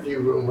an interview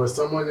room where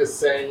someone is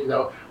saying, you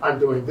know, I'm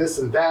doing this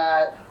and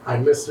that,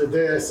 I'm Mr.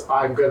 This,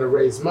 I'm going to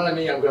raise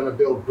money, I'm going to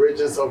build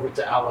bridges over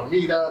to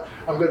Alameda,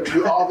 I'm going to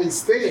do all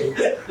these things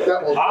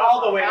that will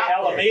all the way to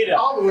Alameda.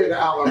 All the way to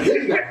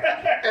Alameda.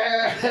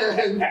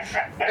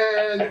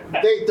 and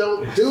they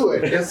don't do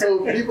it. And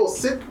so people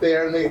sit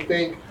there and they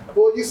think,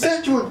 well, you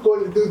said you were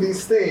going to do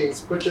these things,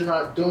 but you're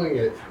not doing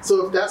it.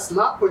 So if that's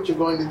not what you're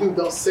going to do,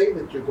 don't say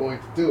that you're going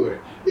to do it.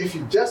 If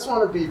you just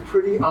want to be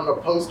pretty on a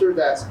poster,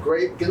 that's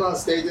great. Get on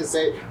stage and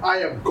say, I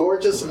am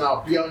gorgeous and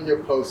I'll be on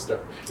your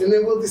poster. And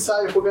then we'll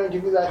decide if we're going to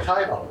give you that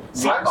title.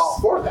 I'm all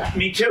for that.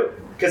 Me too.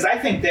 Because I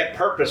think that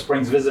purpose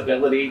brings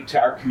visibility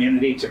to our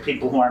community, to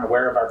people who aren't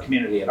aware of our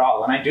community at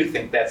all. And I do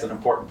think that's an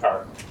important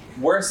part.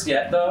 Worse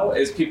yet, though,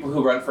 is people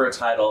who run for a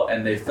title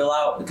and they fill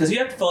out, because you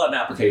have to fill out an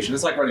application.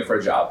 It's like running for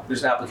a job.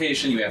 There's an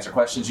application, you answer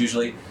questions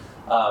usually.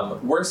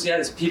 Worse yet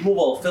is people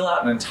will fill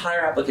out an entire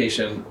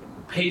application,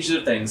 pages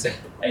of things,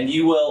 and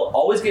you will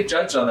always get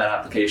judged on that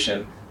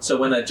application. So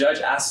when a judge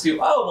asks you,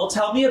 oh, well,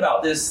 tell me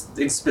about this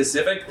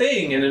specific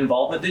thing and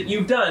involvement that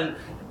you've done,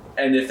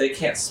 and if they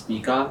can't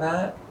speak on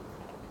that,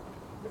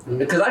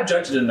 because I've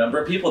judged a number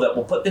of people that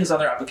will put things on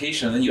their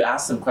application and then you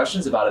ask them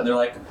questions about it and they're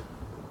like,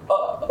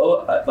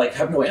 like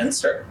have no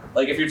answer.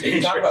 Like if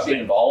you talk about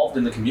being involved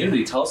in the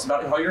community, tell us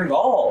about how you're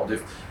involved.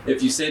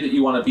 If you say that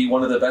you want to be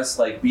one of the best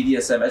like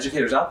BDSM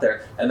educators out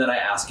there, and then I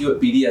ask you what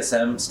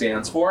BDSM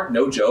stands for,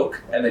 no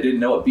joke, and they didn't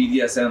know what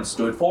BDSM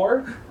stood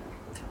for.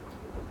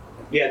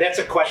 Yeah, that's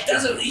a question.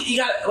 You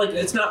got like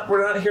it's not.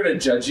 We're not here to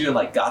judge you and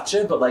like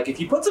gotcha, but like if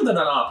you put something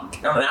on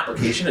an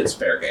application, it's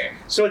fair game.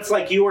 So it's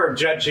like you were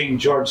judging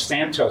George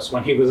Santos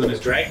when he was in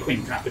his drag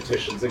queen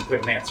competitions and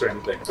couldn't answer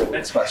anything.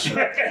 Next question.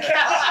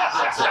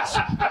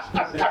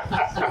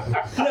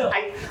 No,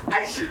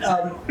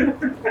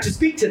 to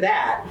speak to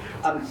that,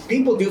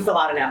 people do fill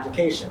out an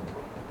application.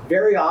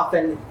 Very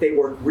often, they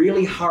work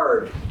really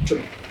hard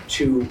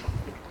to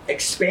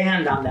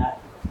expand on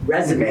that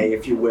resume,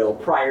 if you will,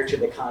 prior to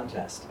the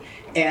contest.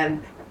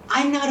 And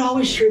I'm not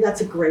always sure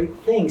that's a great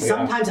thing.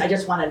 Sometimes I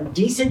just want a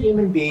decent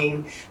human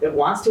being that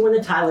wants to win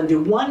the title and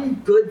do one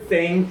good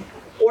thing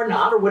or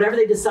not, or whatever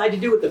they decide to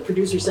do, what the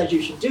producer says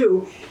you should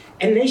do,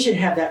 and they should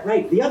have that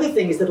right. The other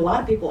thing is that a lot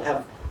of people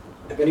have,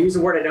 I'm going to use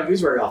a word I don't use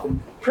very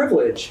often,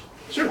 privilege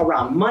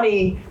around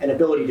money and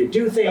ability to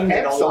do things,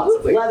 and lots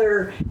of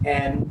leather,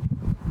 and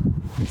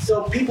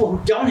so people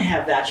who don't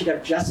have that should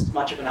have just as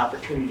much of an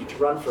opportunity to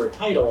run for a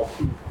title,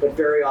 but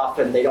very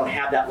often they don't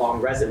have that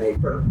long resume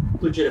for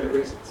legitimate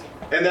reasons.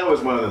 And that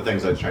was one of the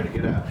things I was trying to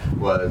get at,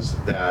 was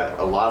that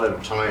a lot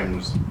of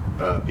times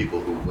people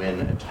who win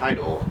a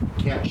title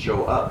can't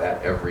show up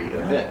at every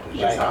event. It's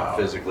just not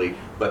physically,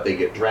 but they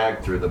get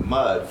dragged through the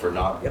mud for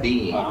not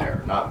being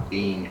there, not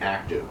being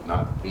active,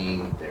 not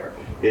being there.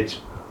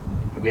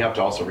 We have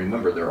to also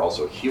remember they're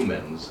also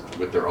humans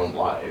with their own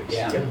lives.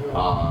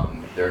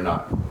 They're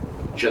not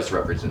just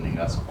representing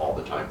us all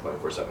the time,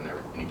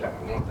 24/7,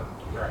 anytime we want them.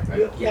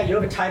 Right? Yeah, you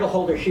have a title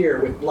holder here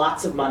with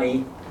lots of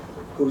money,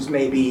 who's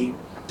maybe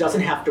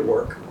doesn't have to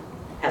work,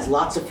 has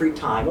lots of free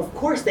time. Of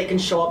course, they can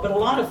show up at a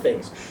lot of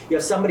things. You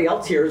have somebody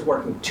else here who's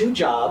working 2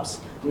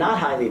 jobs, not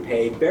highly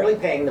paid, barely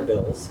paying the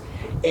bills,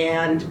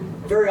 and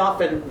very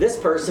often this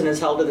person is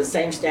held to the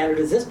same standard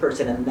as this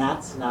person, and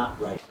that's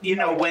not right. You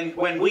know,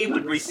 when we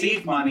would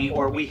receive money,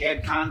 or we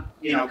had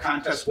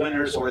contest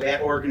winners, or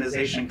that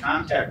organization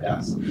contact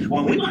us,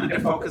 when we wanted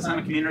to focus on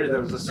a community, there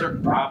was a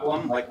certain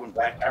problem, like when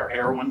black tar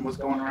heroin was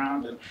going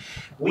around, and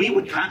we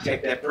would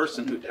contact that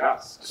person who did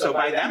us. So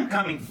by them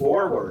coming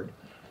forward,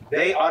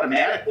 they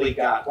automatically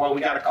got, well,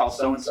 we got to call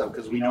so-and-so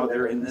because we know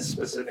they're in this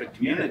specific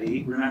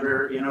community.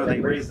 Remember, they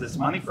raised this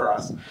money for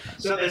us.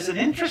 So there's an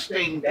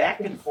interesting back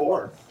and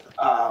forth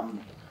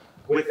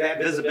with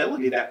that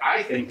visibility that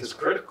I think is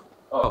critical.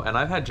 Oh, and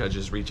I've had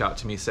judges reach out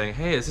to me saying,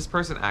 hey, has this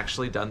person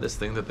actually done this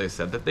thing that they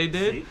said that they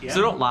did?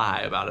 So don't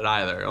lie about it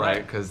either,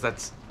 like, because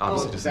that's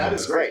obviously just... That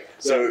is great.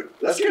 So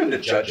let's get into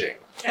judging.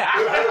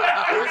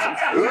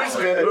 Who's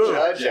been a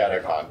judge at a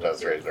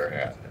contest? Raise their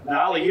hand.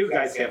 Now, all of you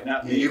guys have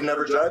nothing. You've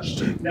never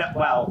judged? No,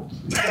 well,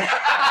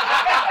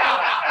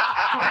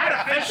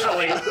 not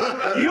officially.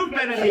 You've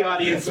been in the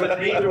audience with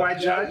me. Do I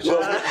judge?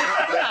 Well,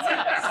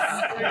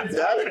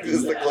 that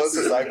is the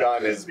closest I've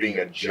gotten is being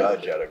a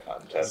judge at a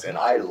contest, and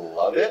I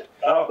love it.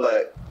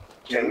 But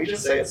can we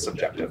just say it's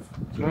subjective?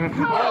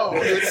 Oh,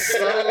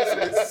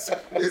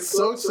 it's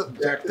so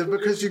subjective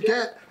because you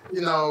get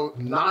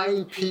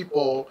 9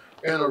 people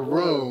in a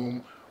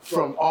room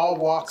from all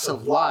walks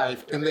of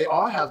life, and they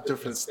all have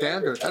different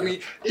standards. I mean,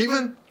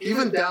 even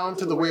down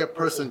to the way a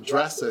person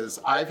dresses.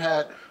 I've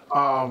had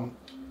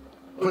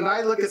when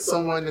I look at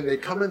someone and they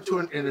come into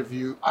an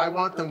interview, I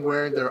want them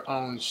wearing their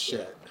own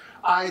shit.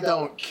 I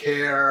don't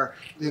care,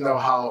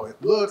 how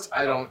it looks.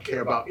 I don't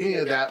care about any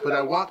of that, but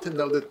I want to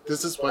know that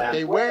this is what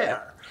they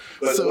wear.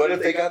 But so, what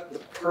if they got the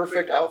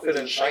perfect outfit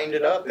and shined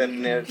it up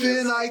and then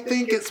I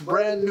think it's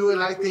brand new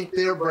and I think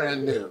they're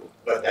brand new.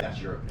 But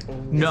that's your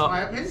opinion. No,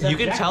 you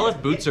can tell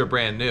if boots are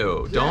brand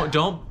new.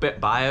 Don't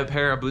buy a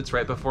pair of boots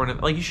right before.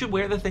 Like, you should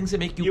wear the things that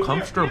make you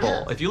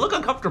comfortable. If you look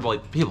uncomfortable,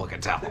 people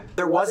can tell.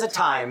 There was a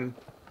time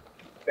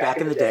back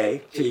in the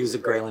day, to use a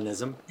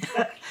Graylandism,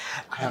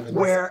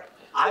 where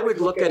I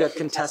would look at a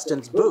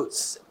contestant's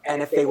boots,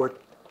 and if they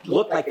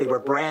looked like they were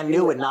brand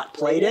new and not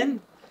played in,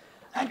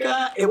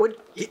 I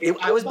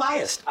was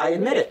biased. I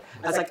admit it.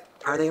 I was like,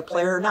 are they a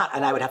player or not?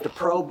 And I would have to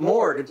probe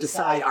more to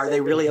decide, are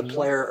they really a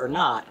player or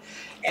not?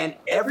 And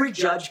every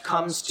judge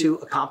comes to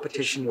a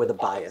competition with a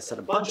bias and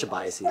a bunch of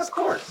biases. Of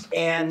course.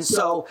 And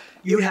so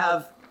you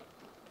have,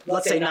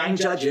 let's say, 9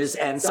 judges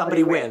and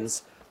somebody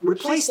wins.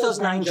 Replace those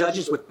 9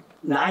 judges with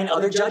 9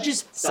 other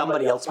judges,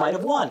 somebody else might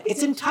have won.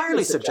 It's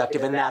entirely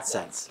subjective in that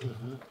sense.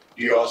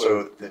 Do you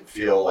also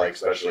feel like,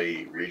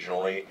 especially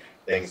regionally,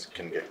 things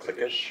can get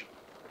cliquish?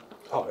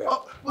 Oh, yeah.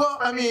 Well,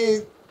 I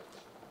mean,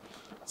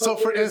 so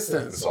for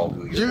instance,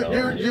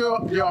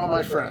 you're all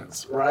my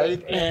friends,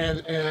 right?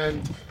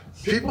 And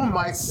people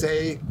might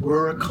say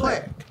we're a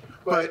clique,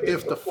 but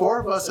if the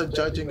 4 of us are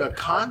judging a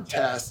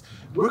contest,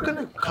 we're going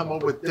to come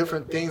up with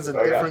different things and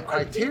different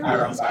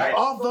criteria.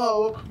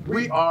 Although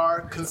we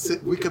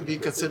could be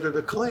considered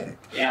a clique.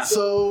 Yeah.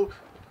 So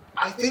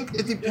I think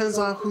it depends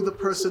on who the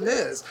person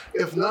is.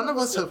 If none of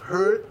us have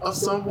heard of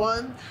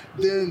someone,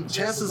 then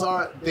chances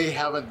are they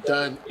haven't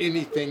done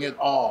anything at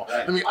all.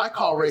 I mean, I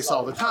call Race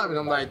all the time, and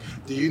I'm like,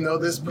 do you know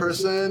this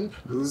person?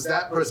 Who's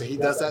that person? He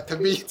does that to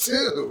me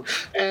too.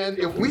 And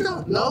if we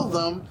don't know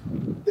them,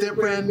 they're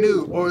brand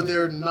new, or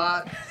they're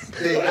not,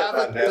 they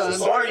haven't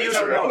done... Or you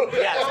don't know.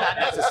 Yeah, it's not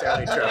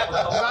necessarily true.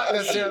 Not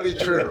necessarily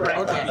true.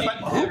 Okay.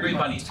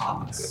 Everybody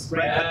talks.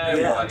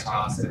 Everyone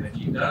talks, and if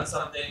you've done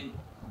something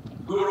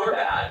good or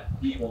bad,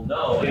 people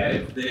know,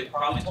 and they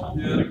probably told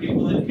the other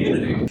people in the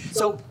community.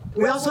 So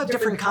We also have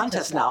different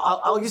contests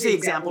now. I'll use the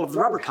example of the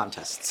rubber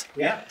contests.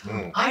 Yeah.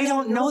 I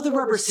don't know the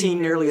rubber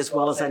scene nearly as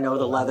well as I know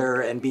the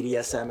leather and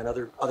BDSM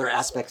and other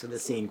aspects of the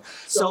scene.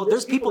 So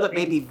there's people that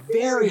may be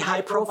very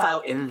high profile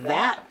in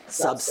that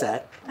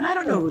subset, and I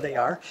don't know who they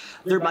are.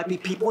 There might be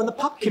people in the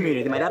pup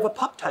community. They might have a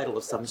pup title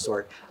of some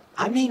sort.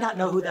 I may not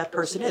know who that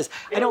person is.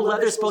 I know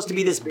leather's supposed to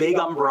be this big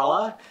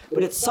umbrella,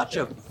 but it's such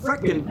a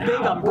freaking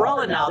big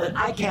umbrella now that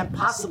I can't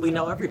possibly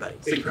know everybody.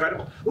 It's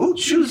incredible. Who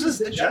chooses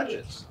the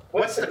judges?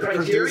 What's the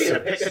criteria to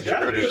pick a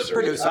judge?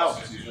 Producers.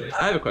 Oh.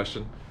 I have a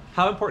question.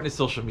 How important is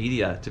social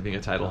media to being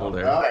a title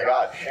holder? Oh my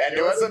God.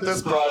 And wasn't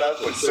this brought up?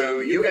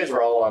 So you guys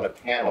were all on a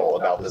panel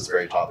about this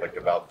very topic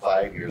about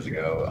 5 years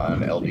ago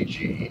on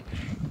LDG,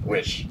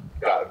 which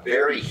got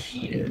very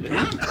heated.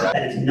 That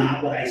is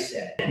not what I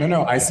said.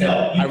 No, I said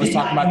I was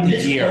talking about the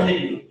year.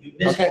 You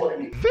misquoted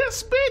me.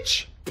 This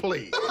bitch,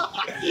 please.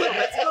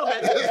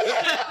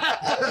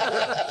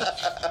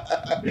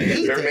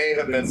 There may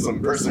have been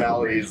some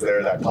personalities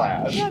there that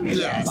clashed.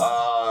 Yes.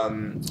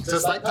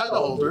 Just like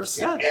title holders.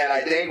 Yeah. And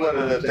I think one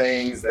of the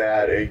things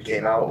that it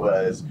came out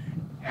was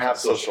have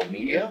social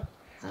media.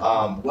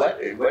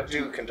 What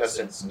do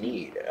contestants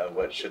need?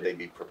 What should they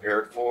be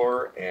prepared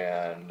for?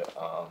 And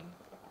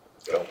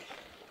go.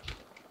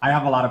 I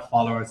have a lot of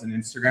followers on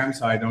Instagram,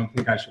 so I don't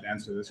think I should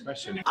answer this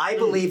question. I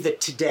believe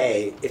that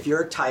today, if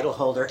you're a title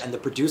holder and the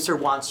producer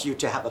wants you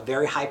to have a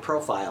very high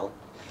profile,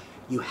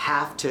 you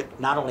have to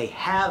not only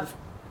have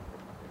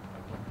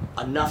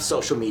enough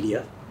social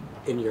media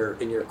in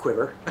your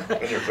quiver, but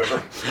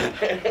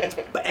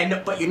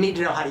you need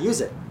to know how to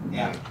use it.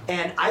 Yeah.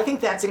 And I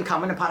think that's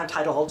incumbent upon a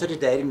title holder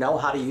today to know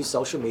how to use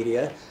social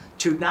media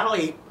to not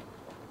only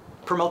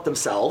promote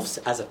themselves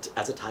as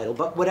a title,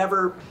 but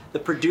whatever the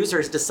producer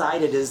has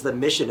decided is the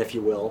mission, if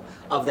you will,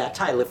 of that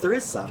title, if there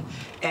is some.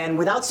 And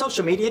without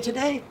social media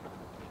today,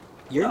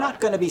 you're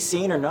not going to be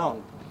seen or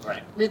known.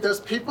 Right. I mean,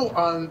 there's people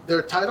on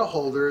their title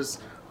holders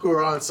who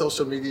are on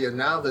social media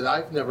now that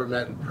I've never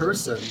met in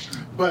person,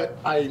 but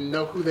I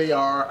know who they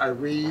are. I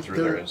read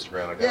Through their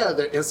Instagram account. Yeah,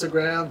 their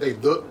Instagram. They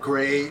look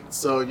great,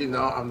 so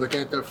I'm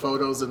looking at their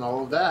photos and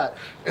all of that.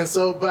 And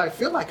so, but I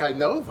feel like I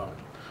know them.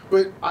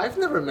 But I've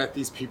never met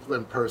these people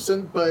in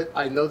person, but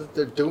I know that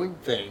they're doing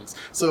things.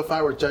 So if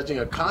I were judging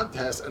a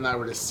contest and I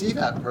were to see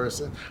that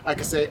person, I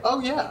could say, oh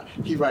yeah,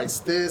 he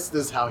writes this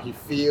is how he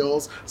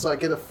feels. So I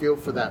get a feel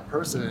for that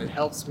person, and it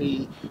helps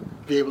me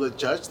be able to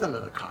judge them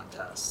in a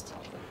contest.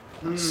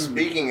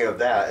 Speaking of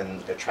that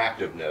and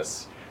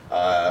attractiveness,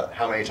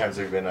 how many times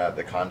have you been at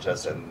the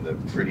contest and the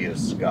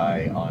prettiest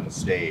guy on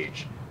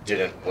stage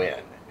didn't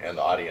win? And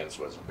the audience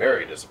was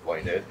very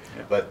disappointed,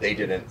 but they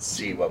didn't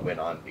see what went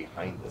on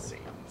behind the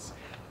scenes.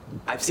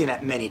 I've seen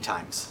that many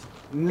times.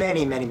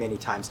 Many, many, many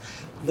times.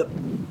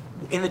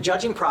 In the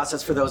judging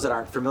process, for those that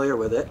aren't familiar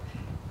with it,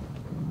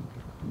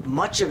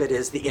 much of it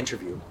is the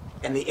interview.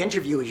 And the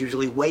interview is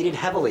usually weighted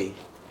heavily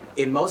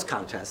in most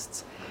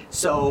contests.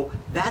 So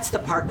that's the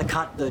part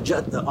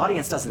the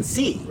audience doesn't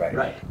see.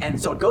 Right.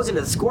 And so it goes into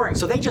the scoring.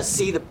 So they just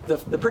see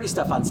the pretty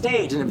stuff on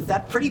stage. And if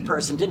that pretty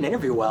person didn't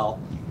interview well,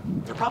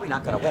 they're probably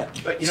not going to win.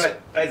 But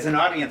as an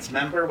audience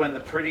member, when the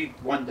pretty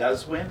one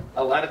does win,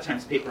 a lot of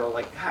times people are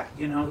like, God,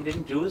 he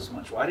didn't do as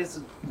much. Why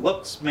does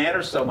looks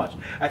matter so much?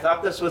 I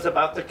thought this was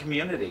about the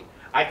community.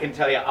 I can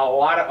tell you a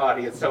lot of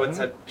audience, so it's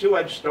a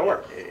two-edged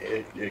sword.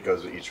 It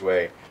goes each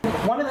way.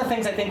 One of the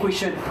things I think we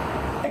should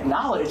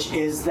acknowledge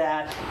is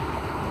that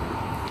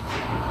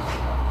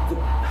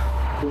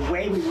the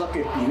way we look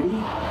at beauty,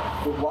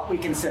 what we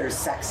consider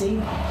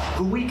sexy,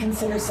 who we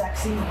consider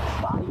sexy,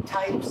 body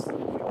types,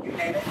 you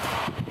name it,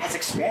 has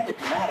expanded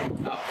dramatically.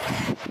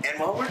 And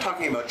while we're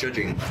talking about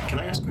judging, can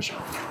I ask a question?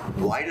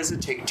 Why does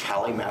it take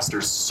tally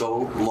masters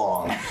so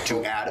long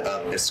to add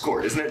up a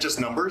score? Isn't it just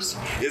numbers?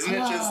 Isn't it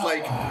just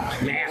like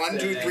 1,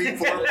 2, 3,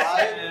 4,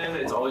 5?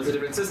 It's always a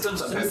different system.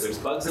 Sometimes there's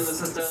bugs in the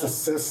system. It's a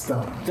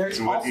system. There's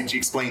So what did you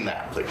explain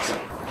that, please?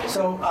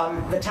 So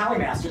the tally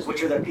masters,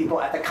 which are the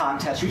people at the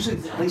contest, usually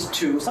at least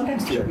two,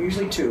 sometimes three,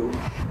 usually two,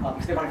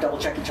 because they want to double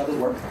check each other's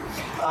work.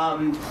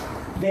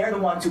 They're the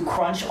ones who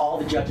crunch all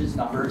the judges'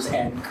 numbers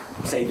and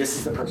say this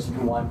is the person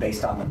who won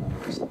based on the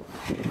numbers.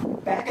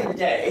 Back in the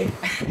day,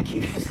 I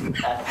keep using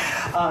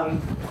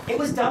that, it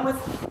was done with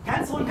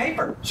pencil and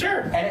paper.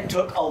 Sure. And it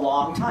took a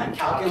long time.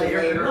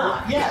 Calculator or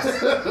not.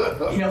 Yes.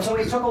 So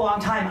it took a long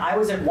time. I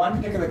was at one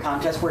particular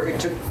contest where it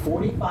took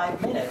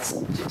 45 minutes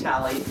to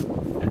tally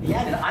at the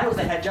end, and I was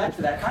the head judge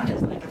for that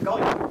contest, and I kept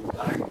going,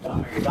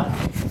 are you done?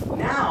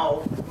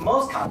 Now,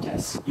 most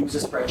contests use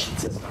a spreadsheet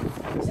system.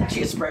 It's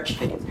actually a spreadsheet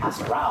that gets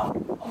passed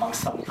around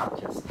amongst some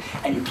contests.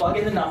 And you plug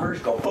in the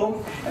numbers, go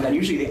boom, and then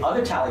usually the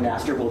other tally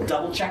master will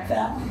double check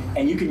that,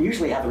 and you can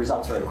usually have the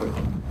results very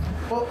quickly.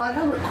 Well, I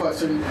have a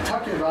question.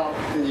 Talking about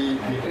the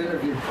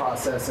interview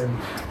process, and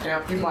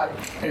Amp, you might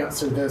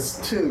answer this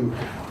too.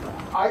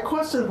 I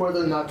question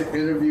whether or not the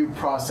interview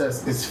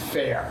process is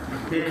fair.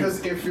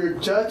 Because if you're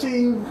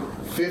judging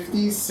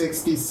 50,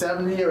 60,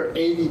 70, or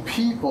 80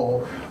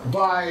 people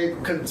by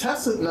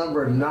contestant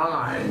number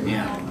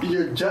 9,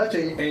 you're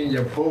judging and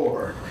you're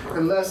bored.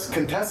 Unless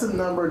contestant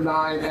number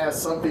 9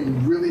 has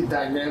something really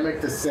dynamic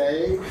to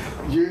say,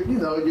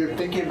 you're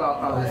thinking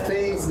about other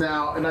things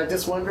now, and I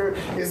just wonder,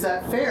 is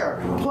that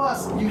fair?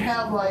 Plus, you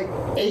have like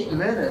 8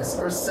 minutes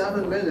or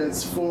 7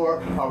 minutes for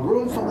a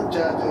room full of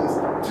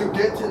judges to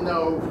get to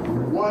know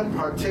one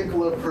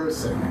particular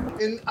person.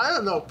 And I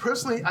don't know,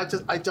 personally, I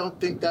don't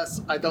think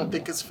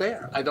it's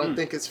fair. I don't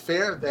think it's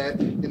fair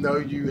that,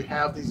 you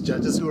have these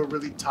judges who are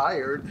really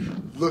tired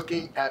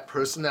looking at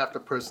person after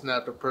person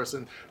after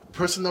person.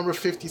 Person number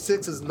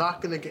 56 is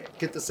not going to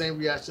get the same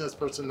reaction as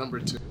person number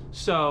 2.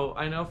 So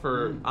I know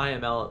for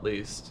IML at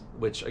least,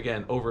 which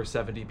again, over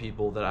 70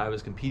 people that I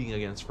was competing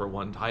against for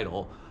one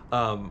title,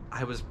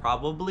 I was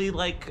probably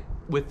like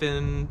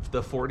within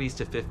the 40s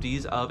to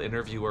 50s of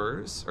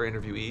interviewers or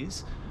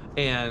interviewees.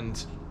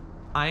 And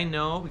I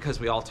know, because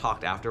we all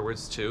talked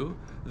afterwards too,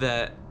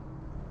 that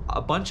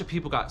a bunch of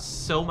people got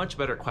so much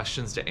better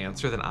questions to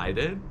answer than I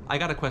did. I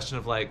got a question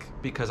of like,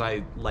 because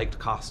I liked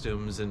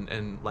costumes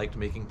and liked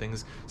making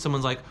things,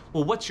 someone's like,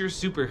 well, what's your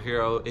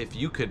superhero if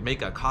you could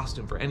make a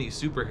costume for any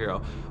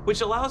superhero?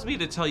 Which allows me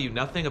to tell you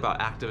nothing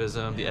about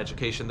activism, the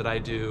education that I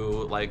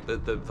do, like the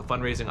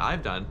fundraising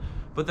I've done.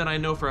 But then I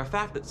know for a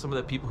fact that some of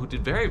the people who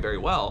did very, very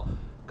well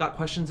got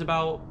questions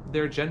about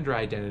their gender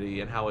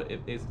identity and how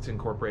it's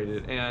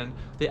incorporated, and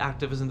the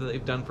activism that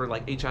they've done for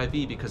like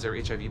HIV because they're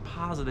HIV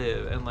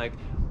positive, and like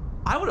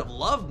I would have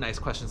loved nice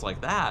questions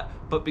like that,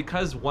 but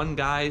because one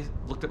guy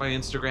looked at my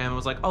Instagram and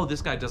was like, oh,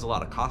 this guy does a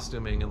lot of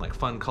costuming and like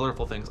fun,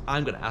 colorful things,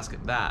 I'm gonna ask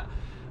him that.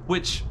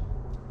 Which,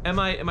 am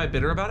I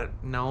bitter about it?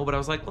 No, but I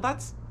was like, well,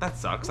 that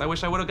sucks. I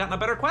wish I would have gotten a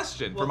better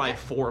question for my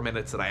 4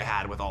 minutes that I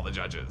had with all the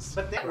judges.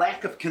 But that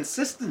lack of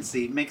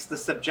consistency makes the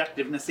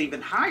subjectiveness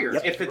even higher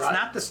if it's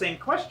not the same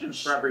question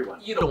for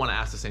everyone. You don't want to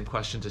ask the same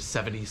question to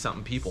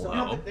 70-something people,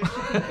 though.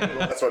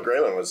 That's what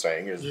Graylin was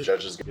saying, is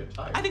judges get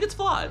tired. I think it's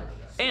flawed.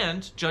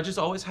 And judges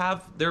always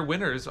have their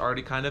winners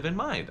already kind of in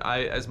mind.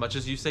 As much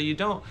as you say you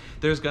don't,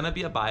 there's going to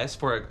be a bias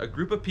for a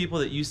group of people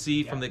that you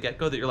see from the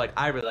get-go that you're like,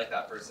 I really like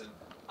that person.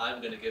 I'm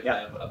going to give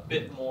them a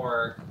bit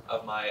more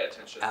of my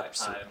attention, my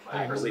time,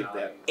 my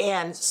personality.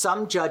 And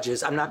some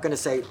judges, I'm not going to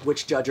say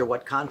which judge or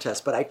what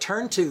contest, but I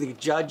turned to the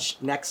judge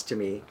next to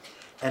me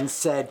and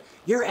said,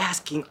 you're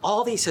asking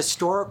all these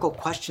historical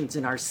questions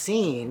in our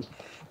scene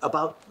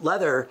about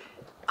leather.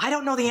 I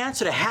don't know the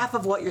answer to half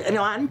of what you're,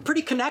 I'm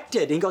pretty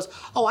connected. And he goes,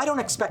 oh, I don't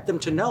expect them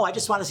to know. I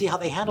just want to see how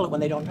they handle it when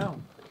they don't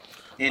know.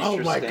 Oh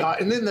my God.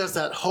 And then there's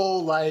that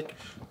whole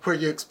where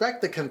you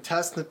expect the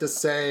contestant to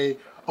say,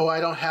 oh,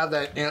 I don't have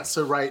that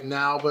answer right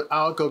now, but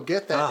I'll go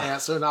get that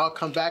answer and I'll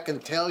come back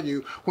and tell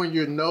you when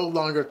you're no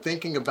longer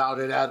thinking about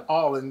it at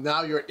all. And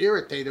now you're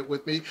irritated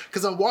with me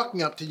because I'm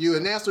walking up to you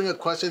and answering a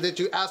question that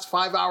you asked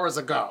 5 hours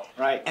ago.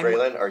 Right.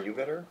 Graylin, are you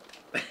bitter?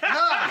 Well,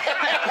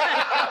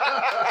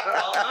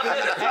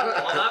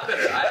 not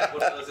bitter.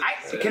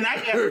 Can I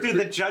ask, do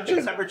the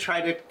judges ever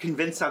try to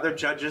convince other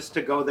judges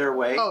to go their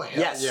way? Oh,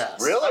 yes.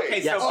 Really?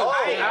 Okay, Yes. so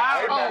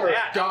I remember.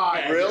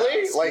 God.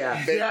 Really? Like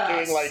Yes.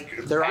 being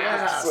like They're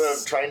acts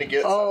honest. of trying to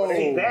get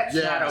somebody. That's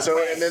not okay.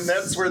 So, and then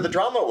that's where the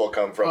drama will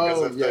come from,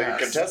 because if the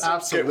contestants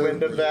absolutely. get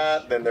wind of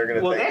that, then they're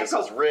going to think this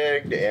is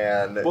rigged.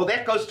 And well,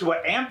 that goes to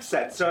what Amp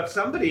said. So if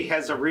somebody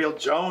has a real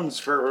Jones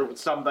for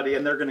somebody,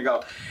 and they're going to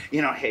go,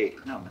 hey,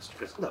 no, Mr.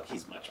 Fisk, look,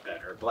 he's much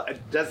better.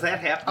 Does that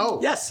happen? Oh,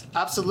 yes,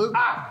 absolutely.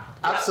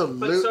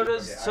 Absolutely.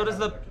 But so does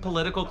the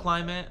political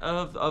climate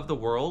of the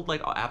world.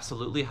 Like,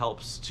 absolutely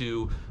helps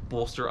to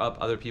bolster up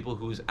other people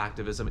whose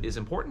activism is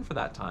important for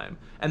that time.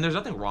 And there's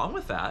nothing wrong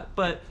with that.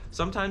 But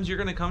sometimes you're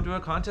going to come to a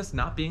contest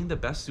not being the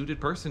best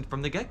suited person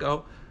from the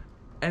get-go,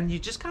 and you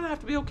just kind of have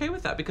to be okay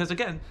with that. Because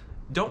again,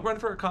 don't run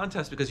for a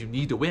contest because you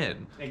need to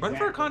win. Exactly. Run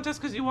for a contest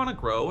because you want to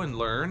grow and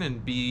learn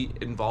and be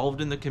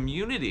involved in the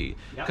community.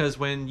 Because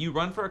when you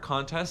run for a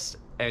contest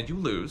and you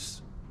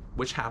lose,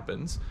 which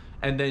happens,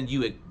 and then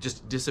you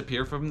just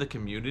disappear from the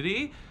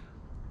community,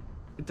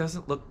 it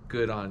doesn't look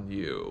good on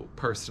you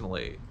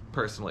personally.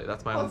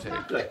 That's my own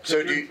take.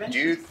 So do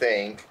you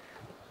think,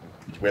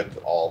 with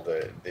all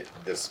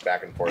this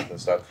back and forth and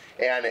stuff,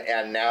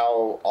 and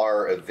now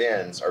our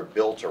events are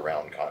built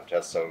around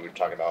contests, so we're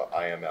talking about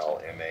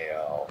IML,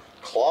 MAL,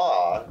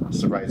 Claw,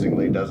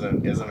 surprisingly,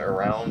 isn't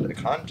around a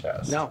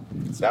contest. No.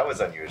 That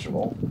was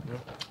unusual.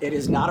 it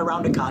is not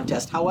around a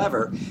contest.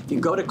 However, if you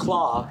go to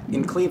Claw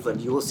in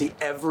Cleveland, you will see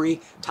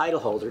every title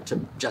holder, to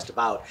just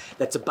about,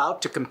 that's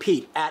about to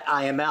compete at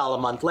IML a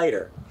month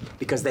later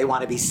because they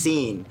want to be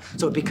seen.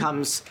 So it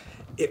becomes,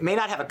 it may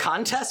not have a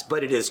contest,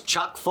 but it is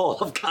chock full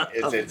of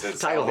It's a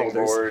title sounding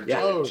holders. board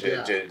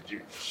Yeah. to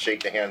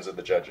shake the hands of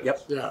the judges.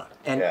 Yep. Yeah.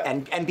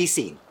 And be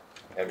seen.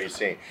 And be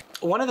seen.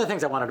 One of the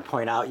things I wanted to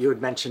point out, you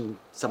had mentioned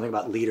something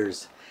about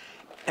leaders.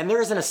 And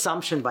there is an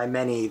assumption by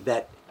many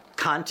that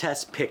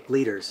contests pick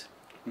leaders.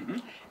 Mm-hmm.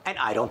 And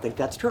I don't think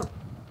that's true.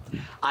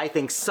 I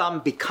think some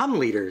become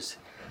leaders.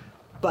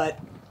 But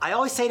I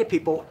always say to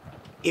people,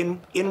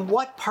 In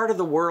what part of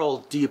the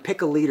world do you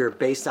pick a leader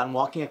based on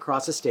walking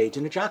across a stage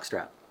in a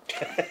jockstrap?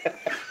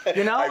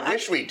 You know, I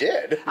wish we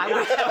did.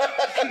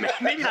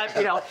 Maybe not.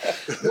 You know,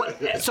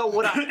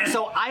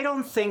 so I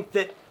don't think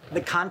that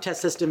the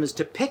contest system is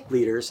to pick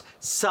leaders.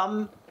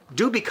 Some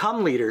do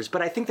become leaders,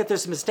 but I think that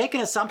there's a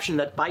mistaken assumption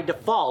that by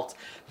default,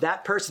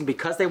 that person,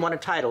 because they won a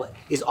title,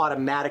 is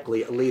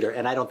automatically a leader,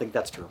 and I don't think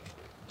that's true.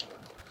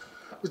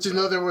 But you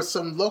know, there were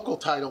some local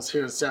titles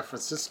here in San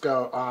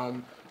Francisco,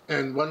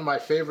 and one of my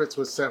favorites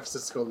was San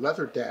Francisco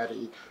Leather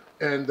Daddy.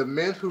 And the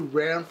men who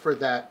ran for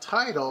that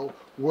title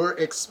were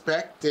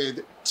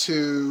expected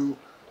to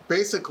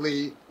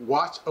basically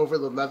watch over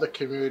the leather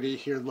community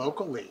here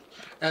locally.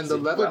 And the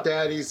Leather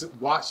Daddies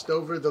watched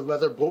over the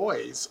Leather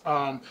Boys.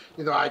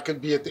 You know, I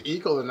could be at the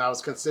Eagle and I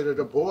was considered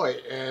a boy.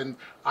 And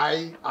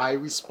I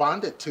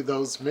responded to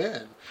those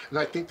men. And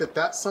I think that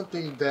that's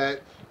something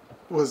that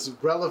was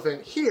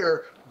relevant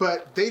here,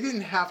 but they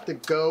didn't have to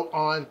go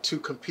on to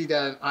compete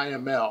at an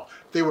IML.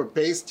 They were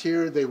based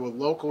here, they were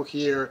local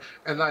here,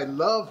 and I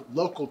love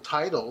local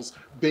titles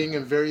being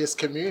in various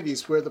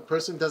communities where the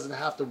person doesn't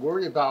have to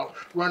worry about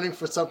running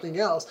for something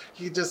else.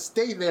 He can just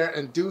stay there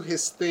and do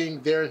his thing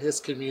there in his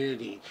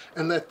community,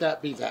 and let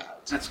that be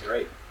that. That's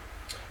great.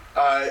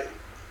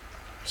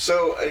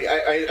 So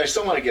I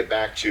still want to get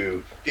back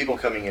to people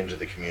coming into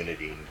the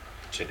community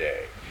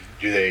today.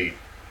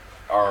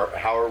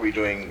 How are we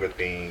doing with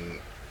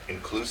being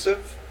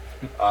inclusive?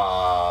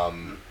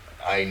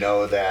 I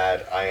know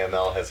that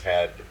IML has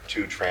had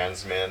 2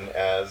 trans men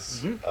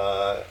as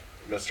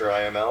Mr.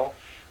 IML,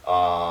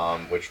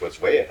 which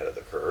was way ahead of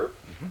the curve.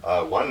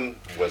 One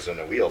was in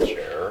a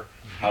wheelchair.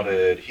 How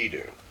did he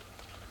do?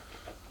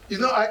 You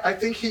know, I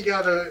think he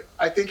got a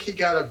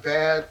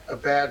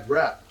bad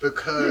rep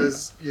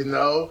because you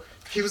know,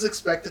 he was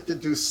expected to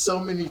do so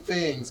many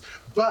things,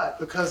 but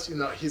because you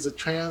know he's a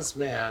trans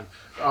man,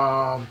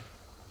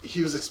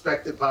 he was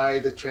expected by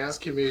the trans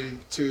community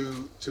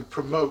to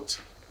promote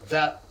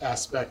that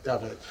aspect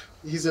of it.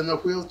 He's in a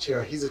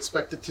wheelchair. He's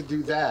expected to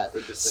do that.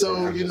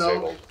 So, you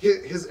know,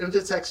 his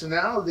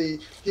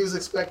intersectionality, he was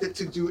expected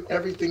to do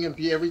everything and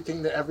be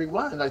everything to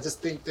everyone. And I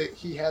just think that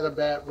he had a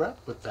bad rep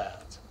with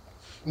that.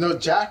 You know,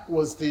 Jack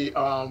was the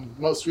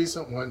most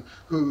recent one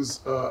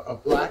who's a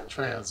black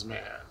trans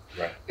man.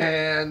 Right.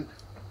 And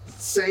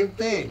same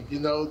thing, you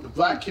know, the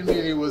black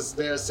community was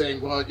there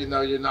saying, well, you know,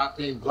 you're not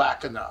being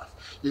black enough.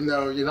 You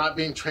know, you're not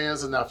being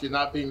trans enough. You're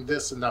not being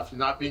this enough. You're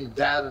not being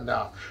that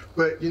enough.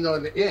 But, you know,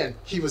 in the end,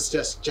 he was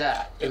just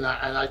Jack. And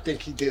I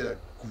think he did a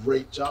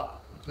great job.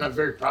 And I'm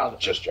very proud of him.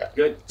 Just Jack.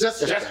 Good.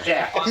 Just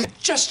Jack.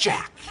 Just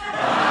Jack.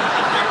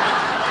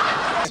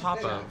 On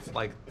top of,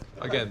 like,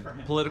 again,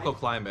 political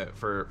climate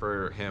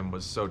for him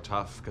was so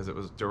tough because it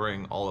was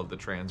during all of the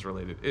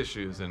trans-related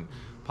issues and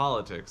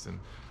politics, and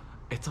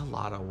it's a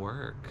lot of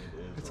work.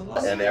 It's a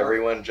lot. And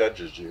everyone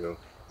judges you,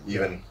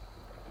 even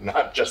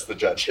not just the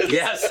judges.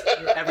 Yes,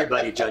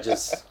 everybody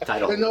judges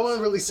title. And no one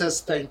really says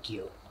thank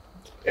you.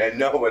 And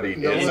nobody.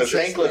 No It's one a says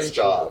thankless thank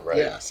you. job, right?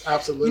 Yes,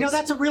 absolutely. You know,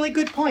 that's a really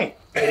good point.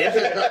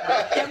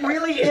 It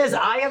really is.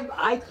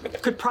 I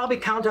could probably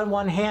count on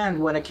one hand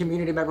when a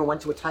community member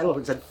went to a title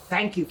and said,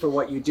 thank you for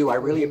what you do. I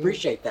really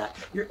appreciate that.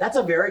 That's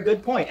a very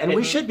good point. And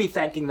we should be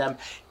thanking them,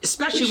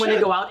 especially when they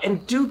go out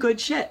and do good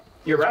shit.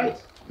 You're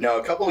right. Now,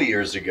 a couple of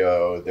years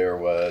ago, there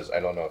was, I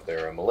don't know if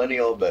they're a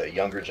millennial, but a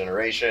younger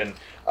generation,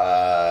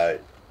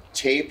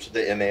 taped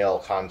the MAL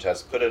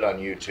contest, put it on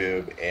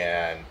YouTube,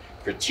 and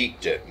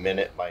critiqued it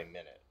minute by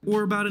minute.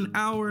 We're about an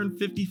hour and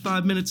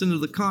 55 minutes into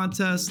the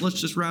contest.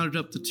 Let's just round it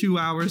up to 2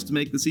 hours to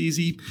make this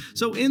easy.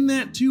 So in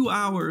that 2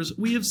 hours,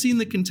 we have seen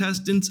the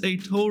contestants a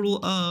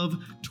total of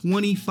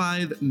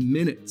 25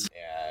 minutes.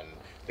 And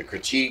the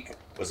critique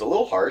was a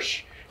little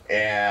harsh,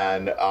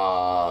 and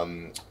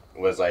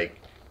was like,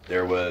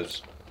 there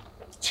was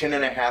 10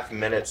 and a half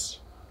minutes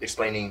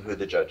explaining who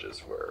the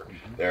judges were.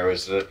 There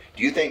was do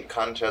you think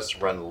contests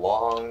run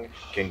long,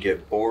 can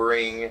get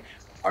boring?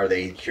 Are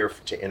they here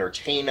to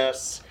entertain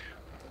us?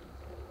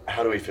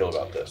 How do we feel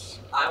about this?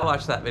 I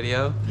watched that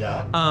video.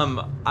 Yeah.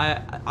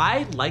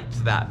 I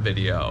liked that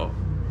video.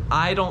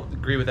 I don't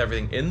agree with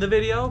everything in the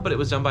video, but it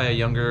was done by a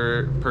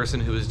younger person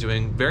who was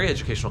doing very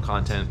educational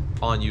content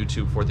on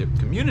YouTube for the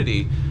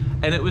community,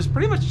 and it was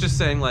pretty much just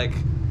saying like,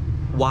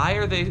 why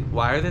are they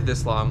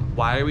this long?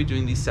 Why are we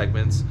doing these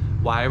segments?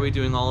 Why are we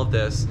doing all of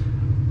this?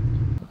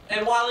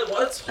 And while it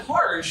was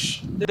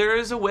harsh, there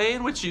is a way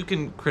in which you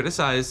can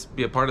criticize,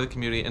 be a part of the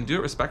community, and do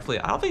it respectfully.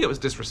 I don't think it was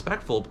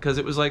disrespectful, because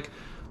it was like,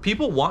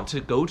 people want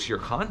to go to your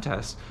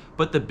contest,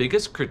 but the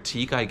biggest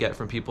critique I get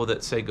from people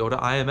that say go to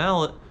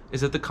IML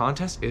is that the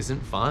contest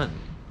isn't fun.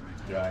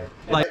 Right.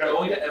 Like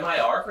going to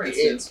MIR, for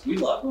instance, we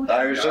love going to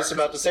I was just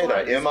about to say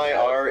that.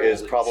 MIR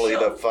is probably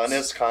the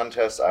funnest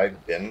contest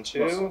I've been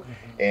to,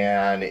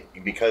 and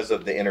because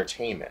of the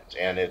entertainment,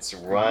 and it's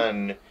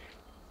run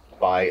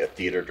by a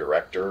theater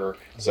director,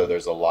 so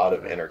there's a lot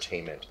of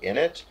entertainment in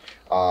it.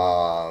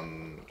 Well,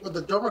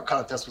 the drummer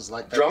contest was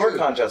like that. Drummer too.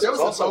 contest there was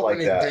was also an like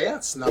opening that.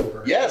 dance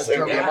number. Yes, and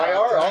Drummer MIR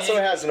contest. also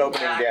has an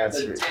opening dance.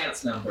 The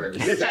dance numbers.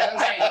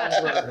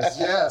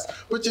 Yes,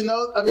 but you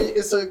know, I mean,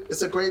 it's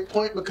a great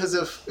point, because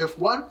if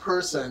one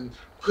person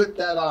put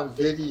that on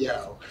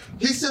video,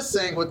 he's just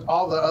saying what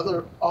all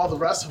the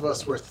rest of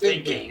us were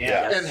thinking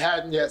Yes. and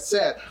hadn't yet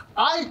said.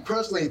 I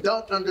personally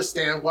don't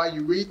understand why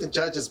you read the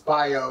judges'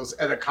 bios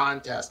at a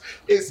contest.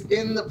 It's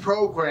in the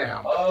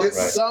program. It's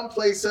Right.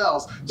 someplace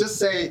else. Just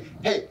say,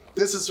 hey,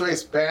 this is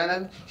Race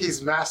Bannon.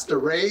 He's Master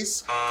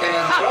Race. And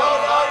Don't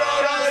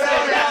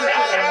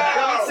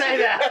say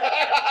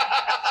that.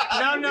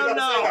 No.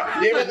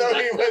 Even though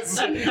he was,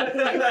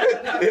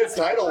 his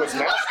title was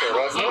Master,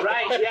 wasn't it?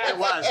 Right, yeah, it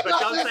was, but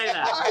don't say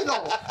that.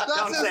 Title. That's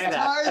Don't his say that.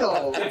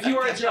 title. If you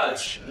were a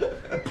judge,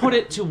 Put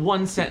it to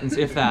one sentence,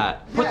 if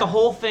that. Put the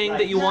whole thing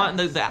that you want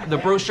in the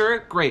brochure.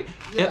 Great.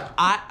 Yeah.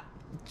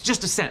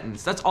 Just a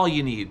sentence. That's all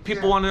you need.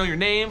 People want to know your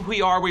name, who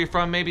you are, where you're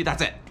from. Maybe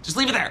that's it. Just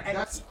leave it there.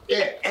 That's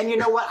it. And you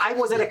know what? I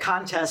was at a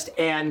contest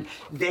and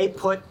they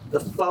put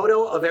the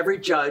photo of every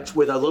judge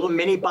with a little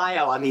mini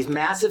bio on these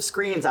massive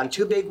screens on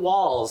 2 big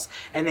walls,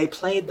 and they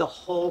played the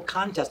whole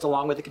contest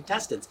along with the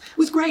contestants. It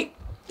was great.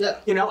 Yeah.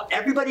 You know,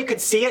 everybody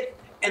could see it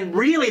and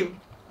really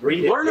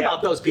learn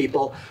about those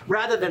people,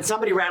 rather than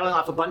somebody rattling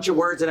off a bunch of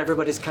words and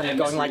everybody's kind of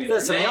going like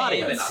this in the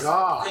audience.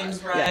 God.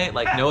 things right.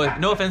 Like,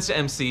 no offense to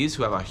MCs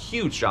who have a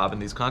huge job in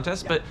these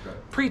contests, but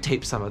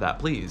pre-tape some of that,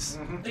 please.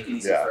 Make it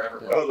easy Yeah. for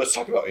everyone. Oh, let's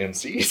talk about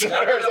MCs.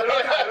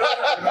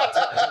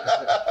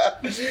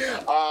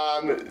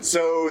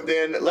 So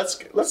then let's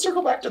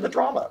circle back to the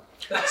drama.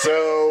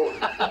 So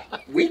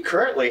we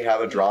currently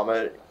have a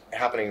drama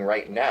happening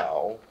right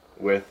now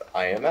with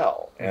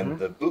IML and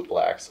the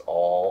bootblacks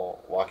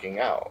all walking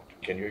out.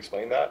 Can you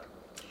explain that?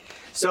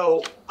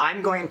 So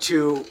I'm going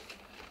to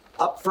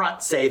up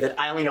front say that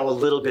I only know a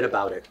little bit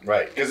about it.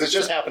 Right, because it's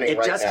just happening It's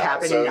right just now.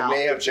 happening so now. it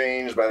may have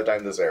changed by the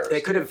time this airs.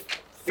 They could have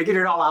figured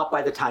it all out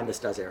by the time this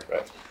does air.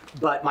 Right.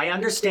 But my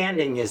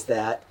understanding is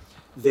that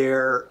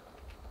the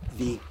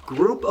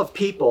group of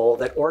people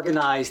that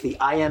organize the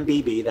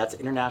IMBB, that's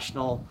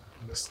International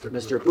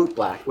Mr.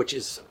 Bootblack, which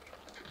is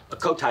a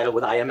co-title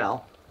with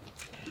IML,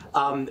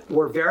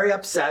 were very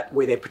upset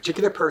with a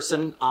particular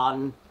person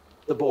on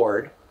the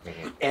board,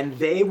 and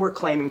they were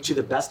claiming, to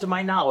the best of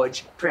my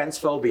knowledge,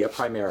 transphobia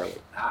primarily.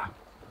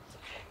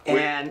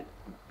 And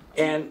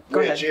go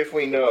Which, ahead. if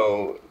we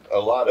know, a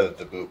lot of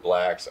the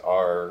bootblacks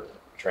are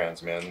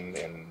trans men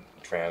and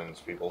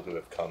trans people who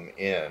have come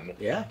in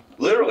Yeah.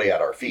 literally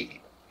at our feet.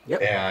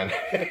 Yep. And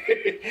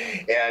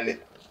and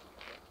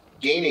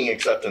gaining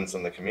acceptance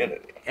in the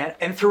community.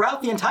 And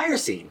throughout the entire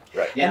scene.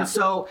 Right. And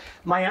so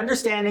my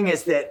understanding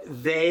is that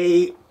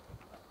they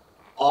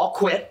all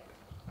quit,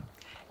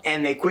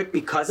 and they quit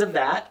because of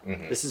that.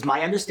 This is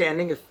my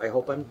understanding, I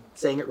hope I'm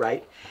saying it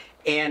right.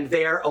 And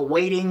they're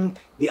awaiting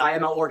the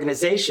IML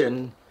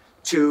organization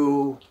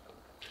to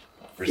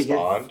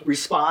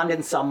respond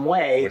in some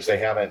way. Which they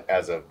haven't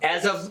as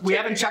of We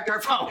haven't checked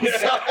our phones,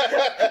 so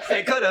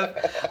they could have.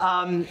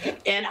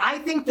 And I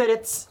think that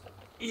it's,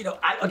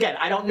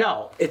 I don't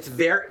know. It's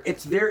their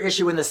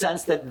issue in the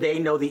sense that they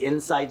know the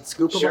inside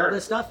scoop of all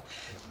this stuff.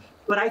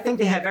 But I think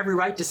they have every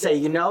right to say,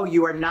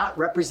 you are not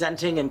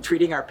representing and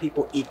treating our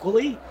people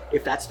equally,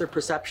 if that's their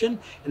perception.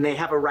 And they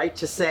have a right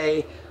to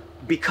say,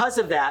 because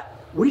of that,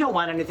 we don't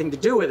want anything to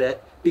do with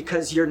it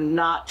because you're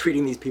not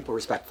treating these people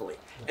respectfully.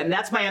 And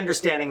that's my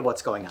understanding of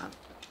what's going on.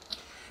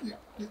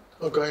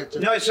 Oh, go ahead,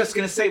 Jim. No, I was just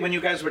going to say, when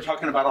you guys were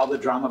talking about all the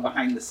drama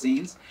behind the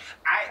scenes,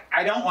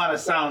 I don't want to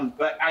sound,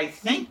 but I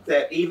think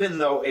that even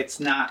though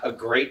it's not a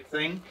great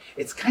thing,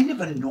 it's kind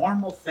of a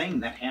normal thing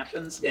that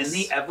happens in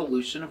the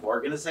evolution of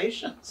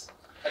organizations.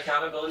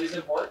 Accountability is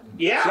important.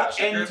 Yeah,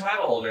 Especially if you're a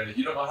title holder, and if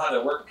you don't know how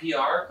to work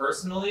PR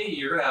personally,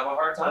 you're gonna have a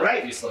hard time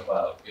if you slip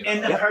up.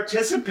 And the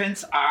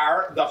participants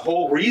are the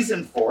whole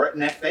reason for it,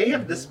 and if they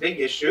have this big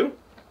issue,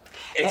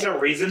 it's a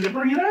reason to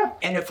bring it up.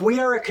 And if we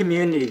are a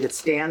community that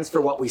stands for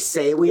what we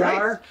say we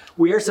are,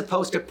 we are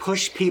supposed to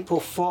push people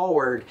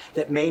forward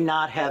that may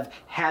not have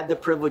had the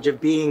privilege of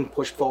being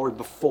pushed forward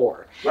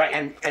before.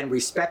 Right. And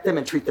respect them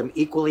and treat them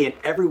equally in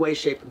every way,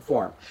 shape, and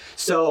form.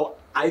 So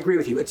I agree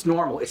with you. It's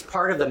normal. It's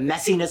part of the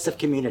messiness of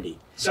community.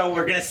 So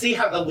we're going to see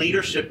how the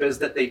leadership is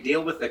that they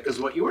deal with it, because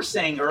what you were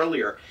saying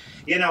earlier,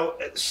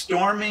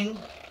 storming,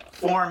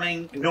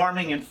 forming,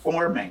 norming, and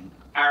forming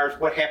are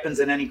what happens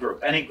in any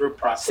group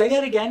process. Say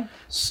that again.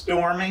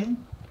 Storming,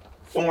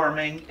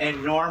 forming, and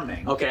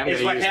norming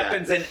is what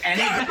happens in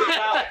any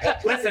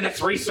listen,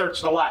 it's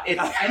researched a lot.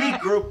 It's any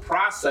group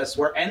process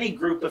where any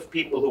group of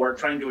people who are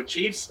trying to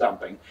achieve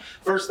something,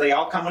 first they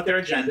all come with their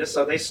agenda,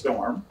 so they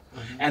storm,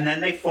 and then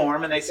they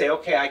form and they say,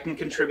 okay, I can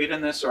contribute in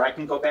this or I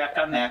can go back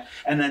on that,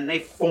 and then they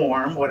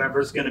form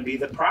whatever's going to be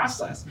the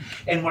process.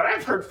 And what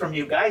I've heard from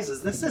you guys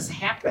is this has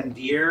happened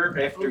year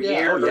after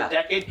year or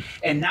decade,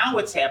 and now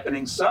it's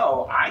happening.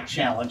 So I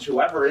challenge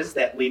whoever is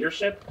that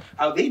leadership,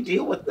 how they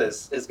deal with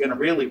this is going to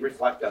really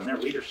reflect on their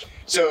leadership.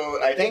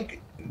 So I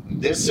think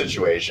this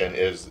situation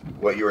is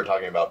what you were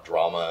talking about,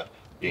 drama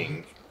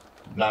being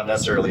not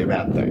necessarily a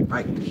bad thing.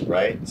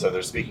 Right? So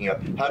they're speaking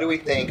up. How do we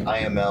think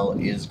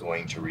IML is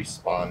going to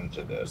respond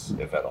to this,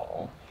 if at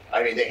all?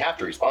 I mean, they have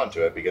to respond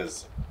to it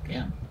because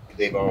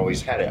they've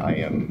always had an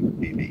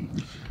IMBB.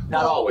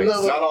 Not always.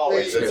 No, Not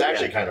always. It's yeah.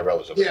 actually kind of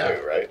relatively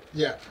new, right?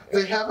 Yeah,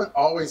 they haven't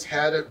always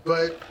had it,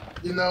 but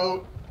you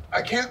know,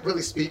 I can't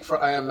really speak for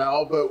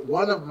IML, but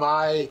one of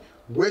my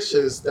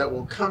wishes that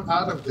will come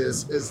out of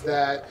this is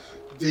that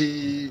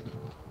the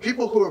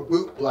people who are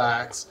boot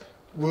blacks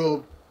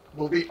will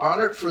be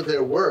honored for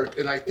their work,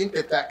 and I think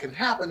that can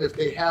happen if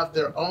they have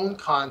their own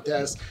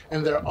contest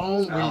and their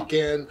own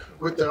weekend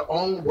with their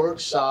own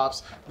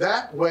workshops.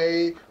 That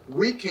way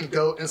we can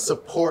go and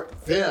support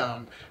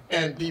them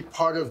and be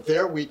part of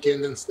their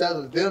weekend instead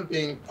of them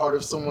being part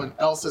of someone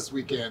else's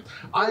weekend.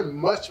 I'm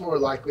much more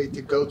likely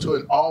to go to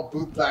an all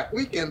boot black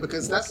weekend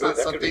because that's not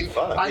that something could be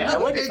fun. I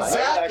know Exactly. I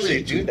would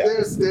actually do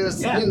that.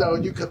 There's you know,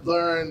 you could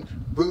learn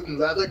boot and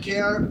leather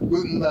care,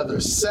 boot and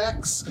leather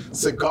sex,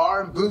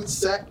 cigar and boot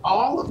sex,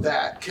 all of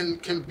that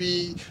can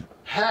be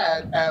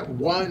had at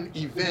one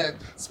event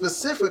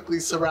specifically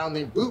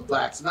surrounding boot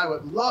blacks, and I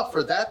would love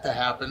for that to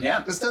happen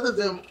instead of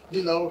them,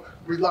 you know,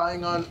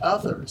 relying on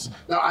others.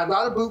 Now, I'm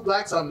not a boot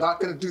black, so I'm not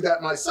going to do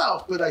that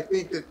myself, but I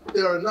think that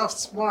there are enough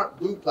smart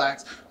boot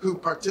blacks who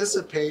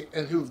participate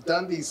and who've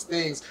done these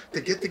things to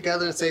get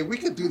together and say, we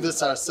could do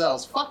this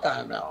ourselves. Fuck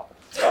IML.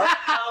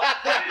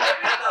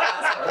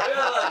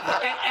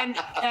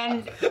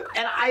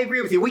 And I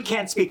agree with you. We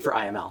can't speak for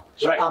IML.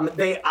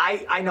 Right.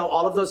 I know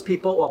all of those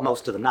people. Well,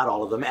 most of them, not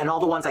all of them, and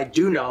all the ones I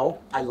do know,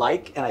 I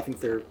like, and I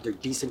think they're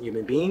decent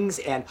human beings.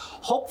 And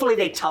hopefully,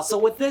 they tussle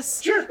with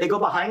this. Sure. They go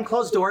behind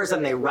closed doors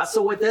and they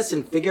wrestle with this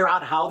and figure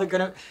out how they're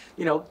gonna,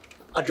 you know,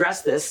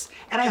 address this.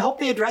 And I hope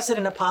they address it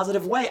in a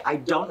positive way. I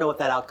don't know what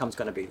that outcome's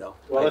going to be, though.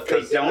 Well, if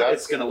they don't,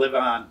 it's going to live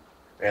on.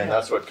 And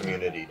that's what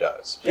community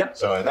does. Yep.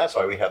 So, and that's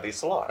why we have these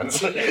salons.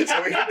 So we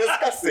can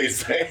discuss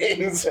these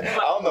things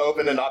out in the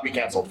open and not be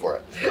canceled for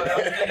it.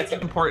 It's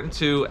important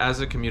to, as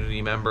a community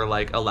member,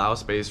 like allow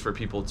space for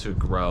people to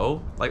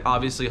grow. Like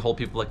obviously hold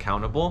people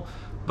accountable.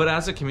 But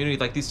as a community,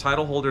 like these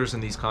title holders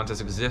and these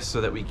contests exist so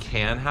that we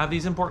can have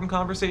these important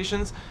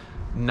conversations,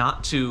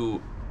 not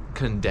to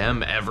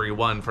condemn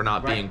everyone for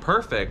not being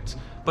perfect,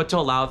 but to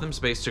allow them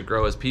space to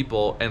grow as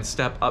people and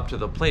step up to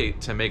the plate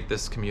to make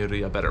this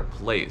community a better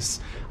place.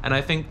 And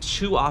I think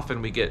too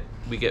often we get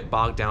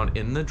bogged down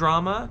in the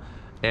drama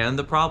and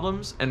the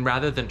problems, and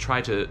rather than try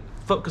to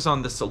focus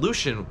on the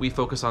solution, we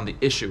focus on the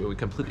issue and we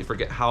completely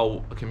forget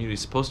how a community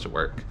is supposed to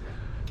work.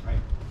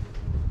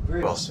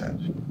 Very well said.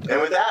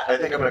 And with that, I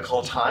think I'm going to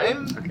call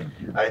time. Okay.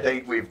 I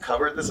think we've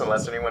covered this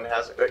unless anyone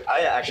has.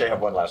 I actually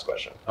have one last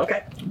question.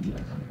 Okay.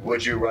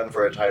 Would you run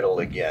for a title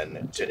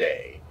again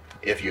today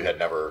if you had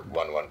never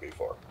won one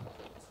before?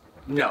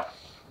 No.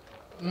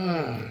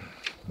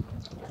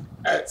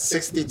 At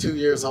 62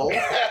 years old?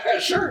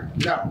 Sure.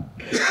 No.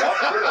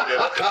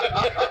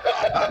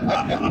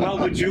 Well,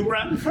 would you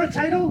run for a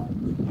title?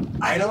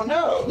 I don't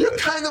know. You're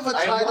kind of a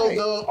title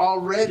though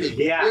already.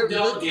 Yeah.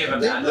 Don't give him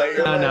that.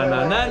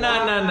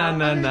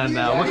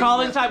 No. We're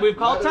calling time. We've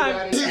called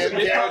time. Yeah,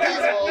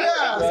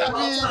 I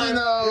mean, you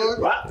know.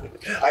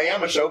 I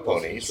am a show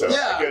pony, so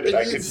Yeah,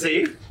 I could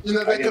See? You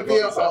know, that could be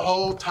a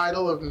whole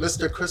title of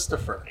Mr.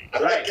 Christopher.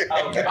 Right.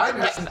 I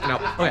miss No.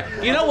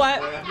 Okay. You know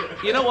what?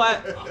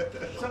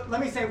 So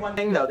let me say one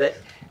thing, though, that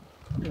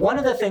one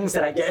of the things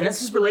that I get, and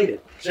this is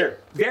related. Sure.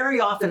 Very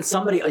often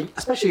somebody,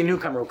 especially a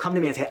newcomer, will come to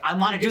me and say, I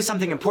want to do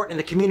something important in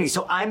the community,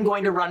 so I'm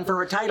going to run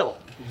for a title.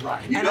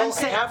 Right. And I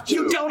say,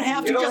 you don't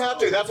have to. You don't have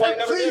to. That's why I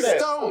never Please did it.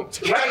 don't.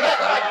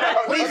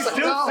 Please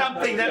do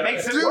something that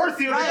makes it worth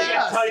you to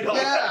get a title.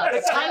 Yeah.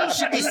 The title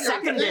should be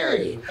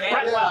secondary.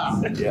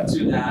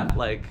 To that,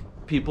 Like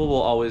people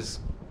will always,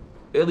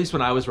 at least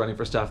when I was running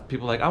for stuff,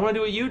 people were like, I want to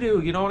do what you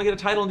do. You don't want to get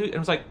a title and do. And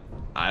it's like,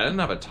 I didn't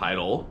have a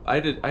title. I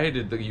did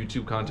the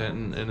YouTube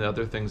content and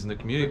other things in the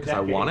community because I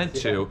wanted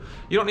to.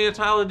 You don't need a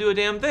title to do a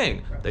damn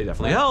thing. They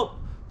definitely help,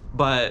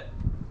 but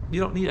you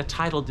don't need a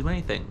title to do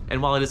anything.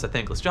 And while it is a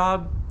thankless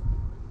job,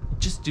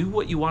 just do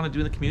what you want to do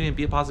in the community and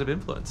be a positive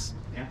influence.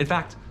 Yeah. In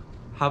fact,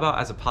 how about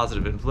as a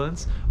positive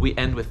influence, we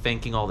end with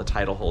thanking all the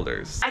title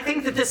holders. I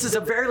think that this is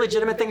a very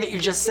legitimate thing that you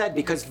just said,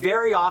 because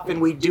very often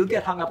we do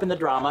get hung up in the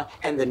drama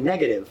and the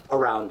negative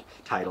around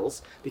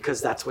titles,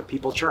 because that's what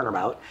people churn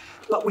about.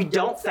 But we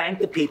don't thank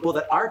the people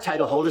that are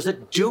title holders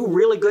that do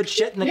really good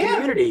shit in the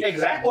community.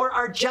 Exactly. Or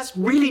are just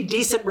really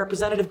decent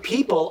representative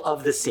people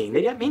of the scene.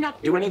 They may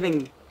not do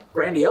anything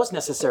grandiose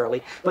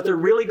necessarily, but they're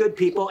really good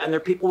people, and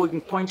they're people we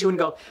can point to and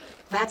go,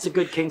 that's a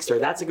good kinkster,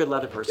 that's a good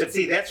leather person. But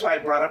see, that's why I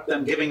brought up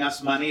them giving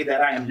us money,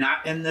 that I am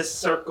not in this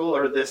circle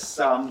or this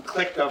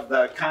clique of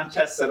the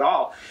contests at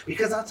all.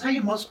 Because I'll tell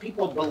you, most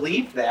people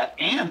believe that,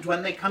 and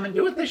when they come and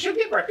do it, they should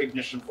get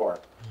recognition for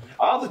it.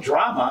 All the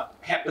drama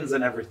happens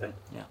in everything.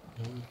 Yeah.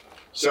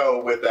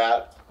 So with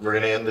that, we're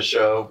going to end the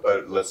show,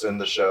 but let's end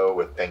the show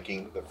with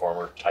thanking the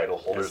former title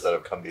holders that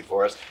have come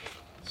before us.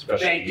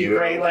 Especially Thank you,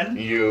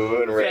 Braylon.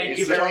 You and Ray. Thank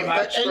you very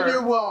much. And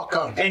you're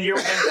welcome. And you're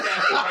thank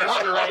you,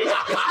 Mr. Ray.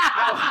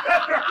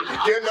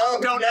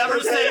 Don't ever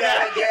say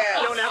that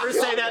again. Don't ever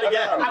say that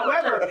again.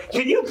 However,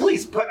 can you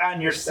please put on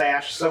your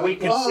sash so we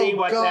can see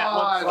what that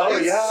looks like? Oh,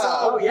 yeah.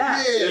 Oh,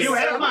 yeah. You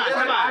have mine.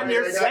 Put on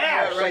your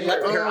sash. Wait,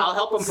 here, I'll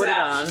help him put it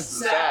on.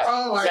 Sash.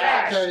 Oh my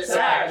Sash, God.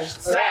 sash,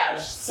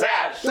 sash,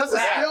 sash. Does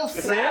it still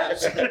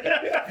fit?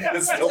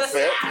 It still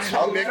fit?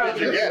 How big did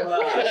you get?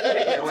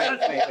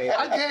 Wait.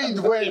 I gained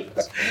weight.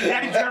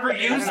 Have you ever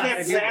used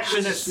that sash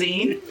in a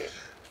scene?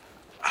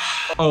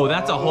 Oh,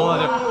 that's a whole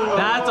other.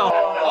 That's a.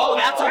 Oh,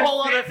 that's a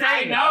whole other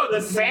I thing. know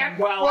the sash.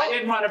 Well, I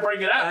didn't want to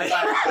bring it up.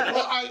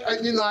 Well,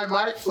 I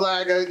might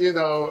flag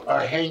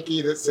a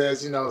hanky that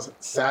says,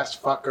 sash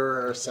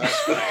fucker or sash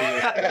fucker.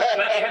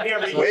 Have you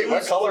ever Wait, what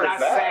used color is a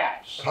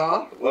that? sash?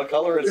 Huh? What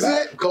color is Isn't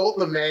that? it gold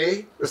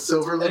lame or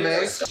silver lame?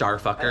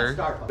 Starfucker.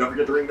 Don't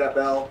forget to ring that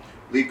bell.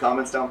 Leave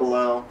comments down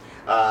below.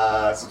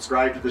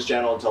 Subscribe to this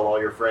channel and tell all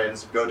your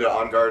friends. Go to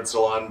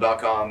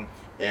onguardsalon.com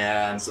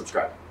and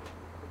subscribe.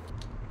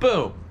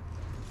 Boom.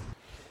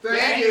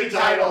 Thank you,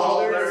 title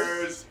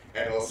holders.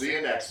 And we'll see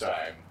you next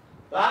time.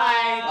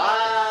 Bye.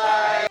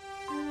 Bye.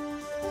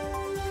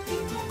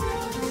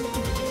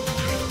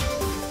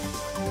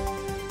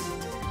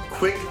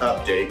 Quick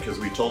update, because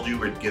we told you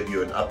we'd give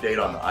you an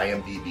update on the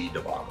IMDb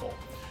debacle.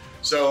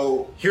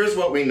 So here's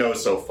what we know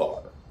so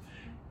far.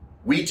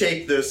 We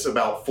taped this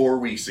about 4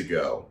 weeks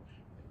ago.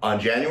 On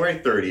January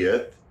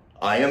 30th,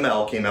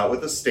 IML came out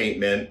with a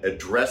statement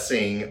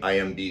addressing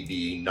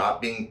IMDb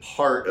not being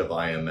part of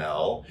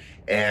IML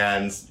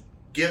and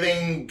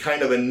giving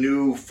kind of a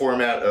new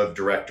format of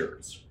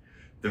directors.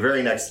 The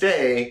very next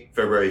day,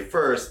 February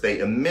 1st,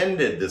 they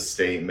amended this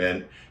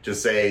statement to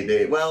say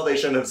they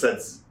shouldn't have said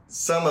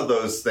some of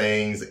those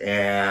things,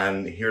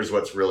 and here's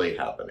what's really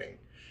happening.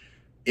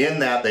 In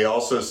that, they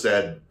also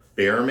said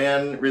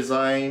Bearman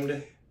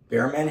resigned.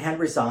 Bearman had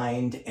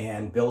resigned,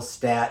 and Bill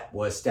Statt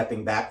was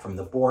stepping back from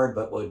the board,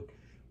 but would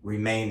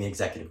remain the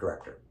executive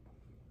director.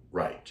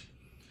 Right.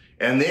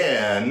 And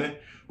then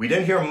we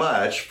didn't hear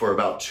much for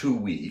about 2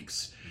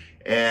 weeks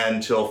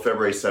until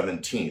February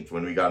 17th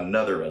when we got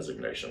another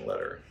resignation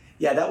letter.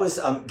 Yeah, that was,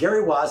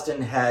 Gary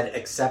Wasden had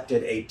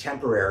accepted a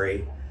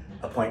temporary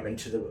appointment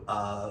to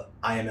the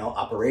IML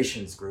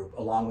operations group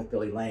along with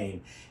Billy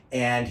Lane.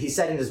 And he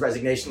said in his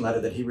resignation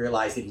letter that he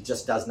realized that he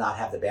just does not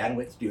have the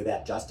bandwidth to do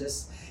that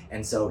justice.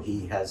 And so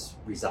he has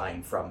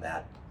resigned from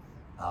that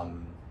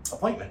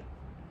appointment.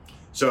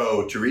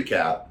 So to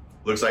recap,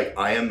 looks like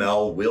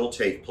IML will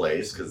take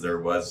place because there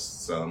was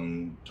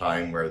some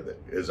time where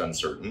it is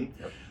uncertain.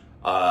 Yep.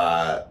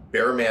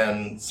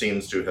 Bearman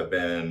seems to have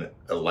been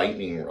a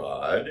lightning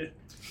rod.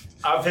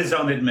 Of his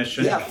own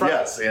admission. Yeah,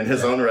 Yes, in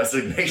his own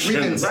resignation. We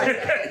didn't say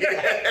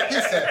that. He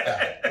said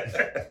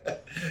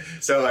that.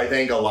 So I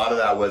think a lot of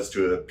that was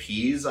to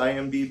appease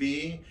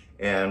IMDb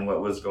and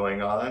what was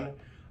going on.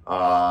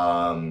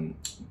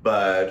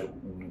 But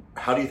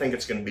how do you think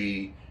it's going to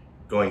be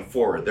going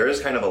forward? There is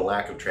kind of a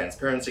lack of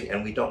transparency,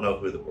 and we don't know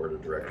who the board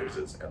of directors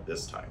is at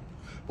this time.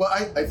 Well,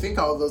 I think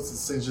all those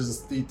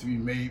decisions need to be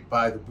made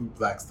by the boot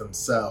blacks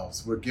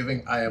themselves. We're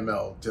giving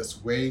IML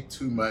just way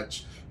too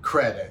much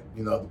credit.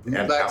 The boot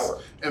And blacks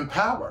power. and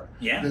power.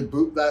 Yeah. The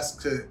boot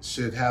blacks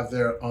should have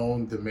their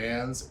own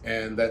demands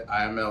and let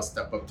IML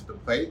step up to the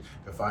plate.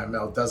 If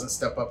IML doesn't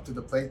step up to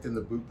the plate, then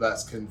the boot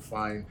blacks can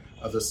find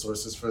other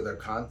sources for their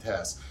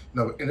contests.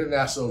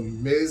 International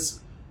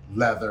Ms.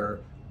 Leather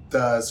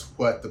does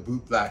what the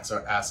boot blacks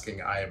are asking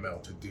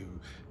IML to do.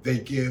 They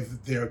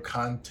give their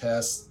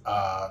contest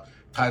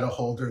title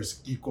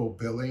holders equal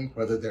billing,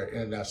 whether they're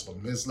International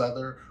Ms.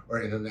 Leather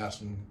or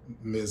International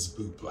Ms.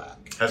 Boot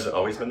Black. Has it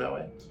always been that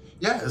way?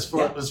 Yeah, as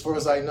far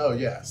as I know,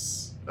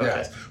 yes. Okay.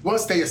 Yes.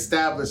 Once they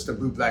established the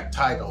Boot Black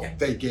title,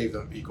 they gave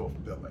them equal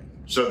billing.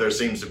 So there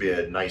seems to be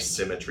a nice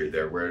symmetry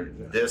there, where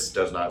this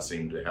does not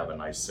seem to have a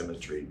nice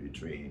symmetry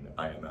between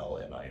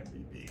IML and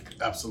IMDb.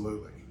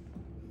 Absolutely.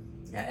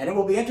 Yeah, and it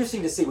will be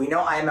interesting to see. We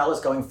know IML is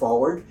going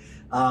forward.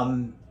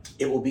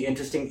 It will be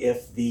interesting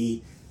if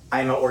the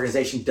IML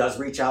organization does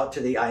reach out to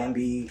the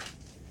IMDb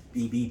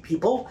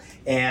people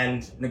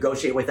and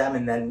negotiate with them,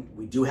 and then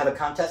we do have a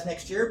contest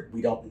next year.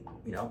 We don't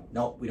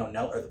know,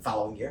 or the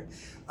following year.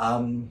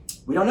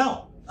 We don't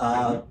know.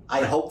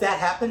 I hope that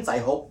happens.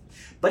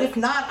 But if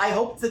not, I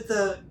hope that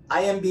the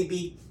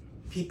IMDb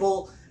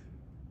people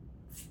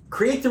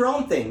create their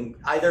own thing,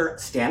 either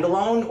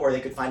standalone or they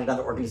could find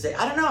another organization.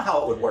 I don't know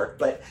how it would work,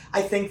 but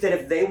I think that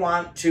if they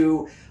want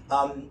to,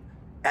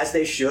 as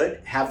they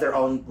should, have their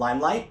own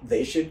limelight,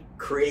 they should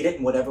create it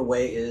in whatever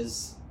way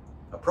is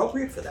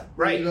appropriate for them.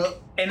 Right.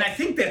 And I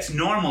think that's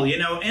normal.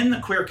 In the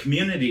queer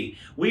community,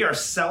 we are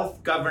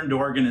self-governed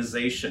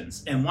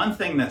organizations. And one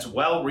thing that's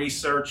well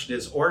researched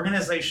is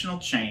organizational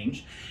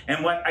change.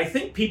 And what I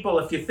think people,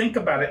 if you think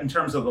about it in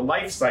terms of the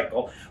life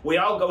cycle, we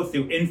all go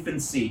through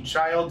infancy,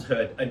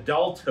 childhood,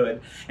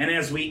 adulthood. And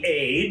as we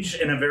age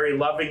in a very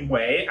loving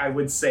way, I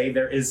would say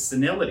there is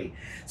senility.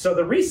 So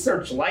the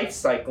research life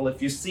cycle,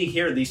 if you see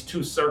here, these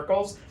two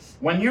circles,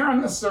 When you're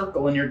in the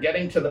circle and you're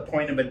getting to the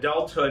point of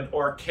adulthood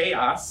or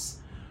chaos,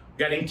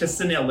 getting to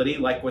senility,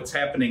 like what's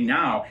happening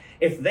now,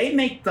 if they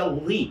make the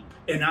leap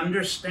and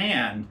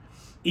understand,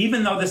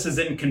 even though this is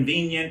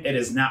inconvenient, it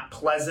is not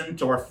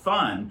pleasant or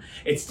fun,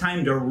 it's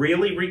time to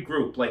really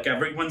regroup, like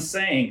everyone's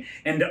saying,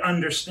 and to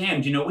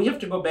understand, we have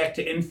to go back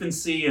to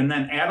infancy and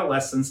then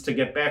adolescence to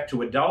get back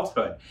to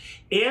adulthood.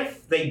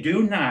 If they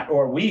do not,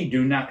 or we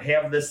do not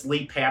have this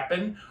leap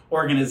happen,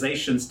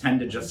 organizations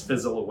tend to just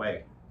fizzle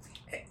away.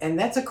 And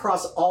that's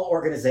across all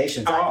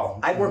organizations. Oh.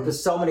 I've worked with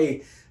so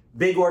many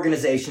big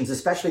organizations,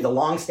 especially the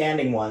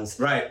long-standing ones.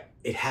 Right.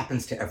 It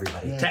happens to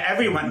everybody. To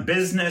everyone,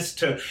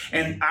 business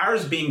and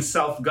ours being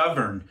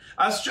self-governed,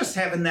 us just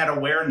having that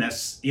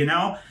awareness,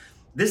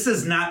 this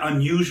is not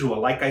unusual.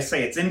 Like I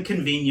say, it's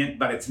inconvenient,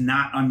 but it's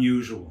not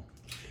unusual.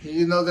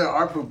 There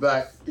are Boot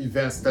Black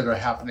events that are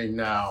happening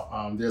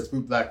now. There's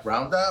Boot Black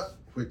Roundup,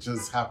 which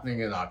is happening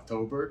in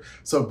October.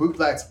 So Boot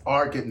Blacks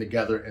are getting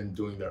together and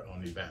doing their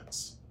own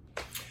events.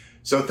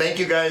 So thank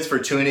you guys for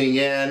tuning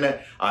in.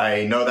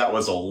 I know that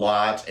was a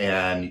lot,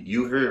 and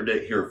you heard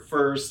it here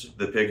first.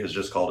 The pig has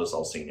just called us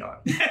all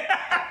senile.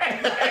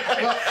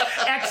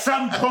 At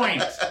some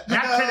point.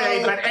 Not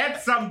today, but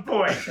at some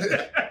point.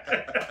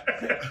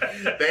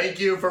 Thank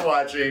you for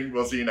watching.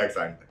 We'll see you next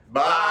time.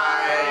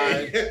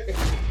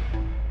 Bye.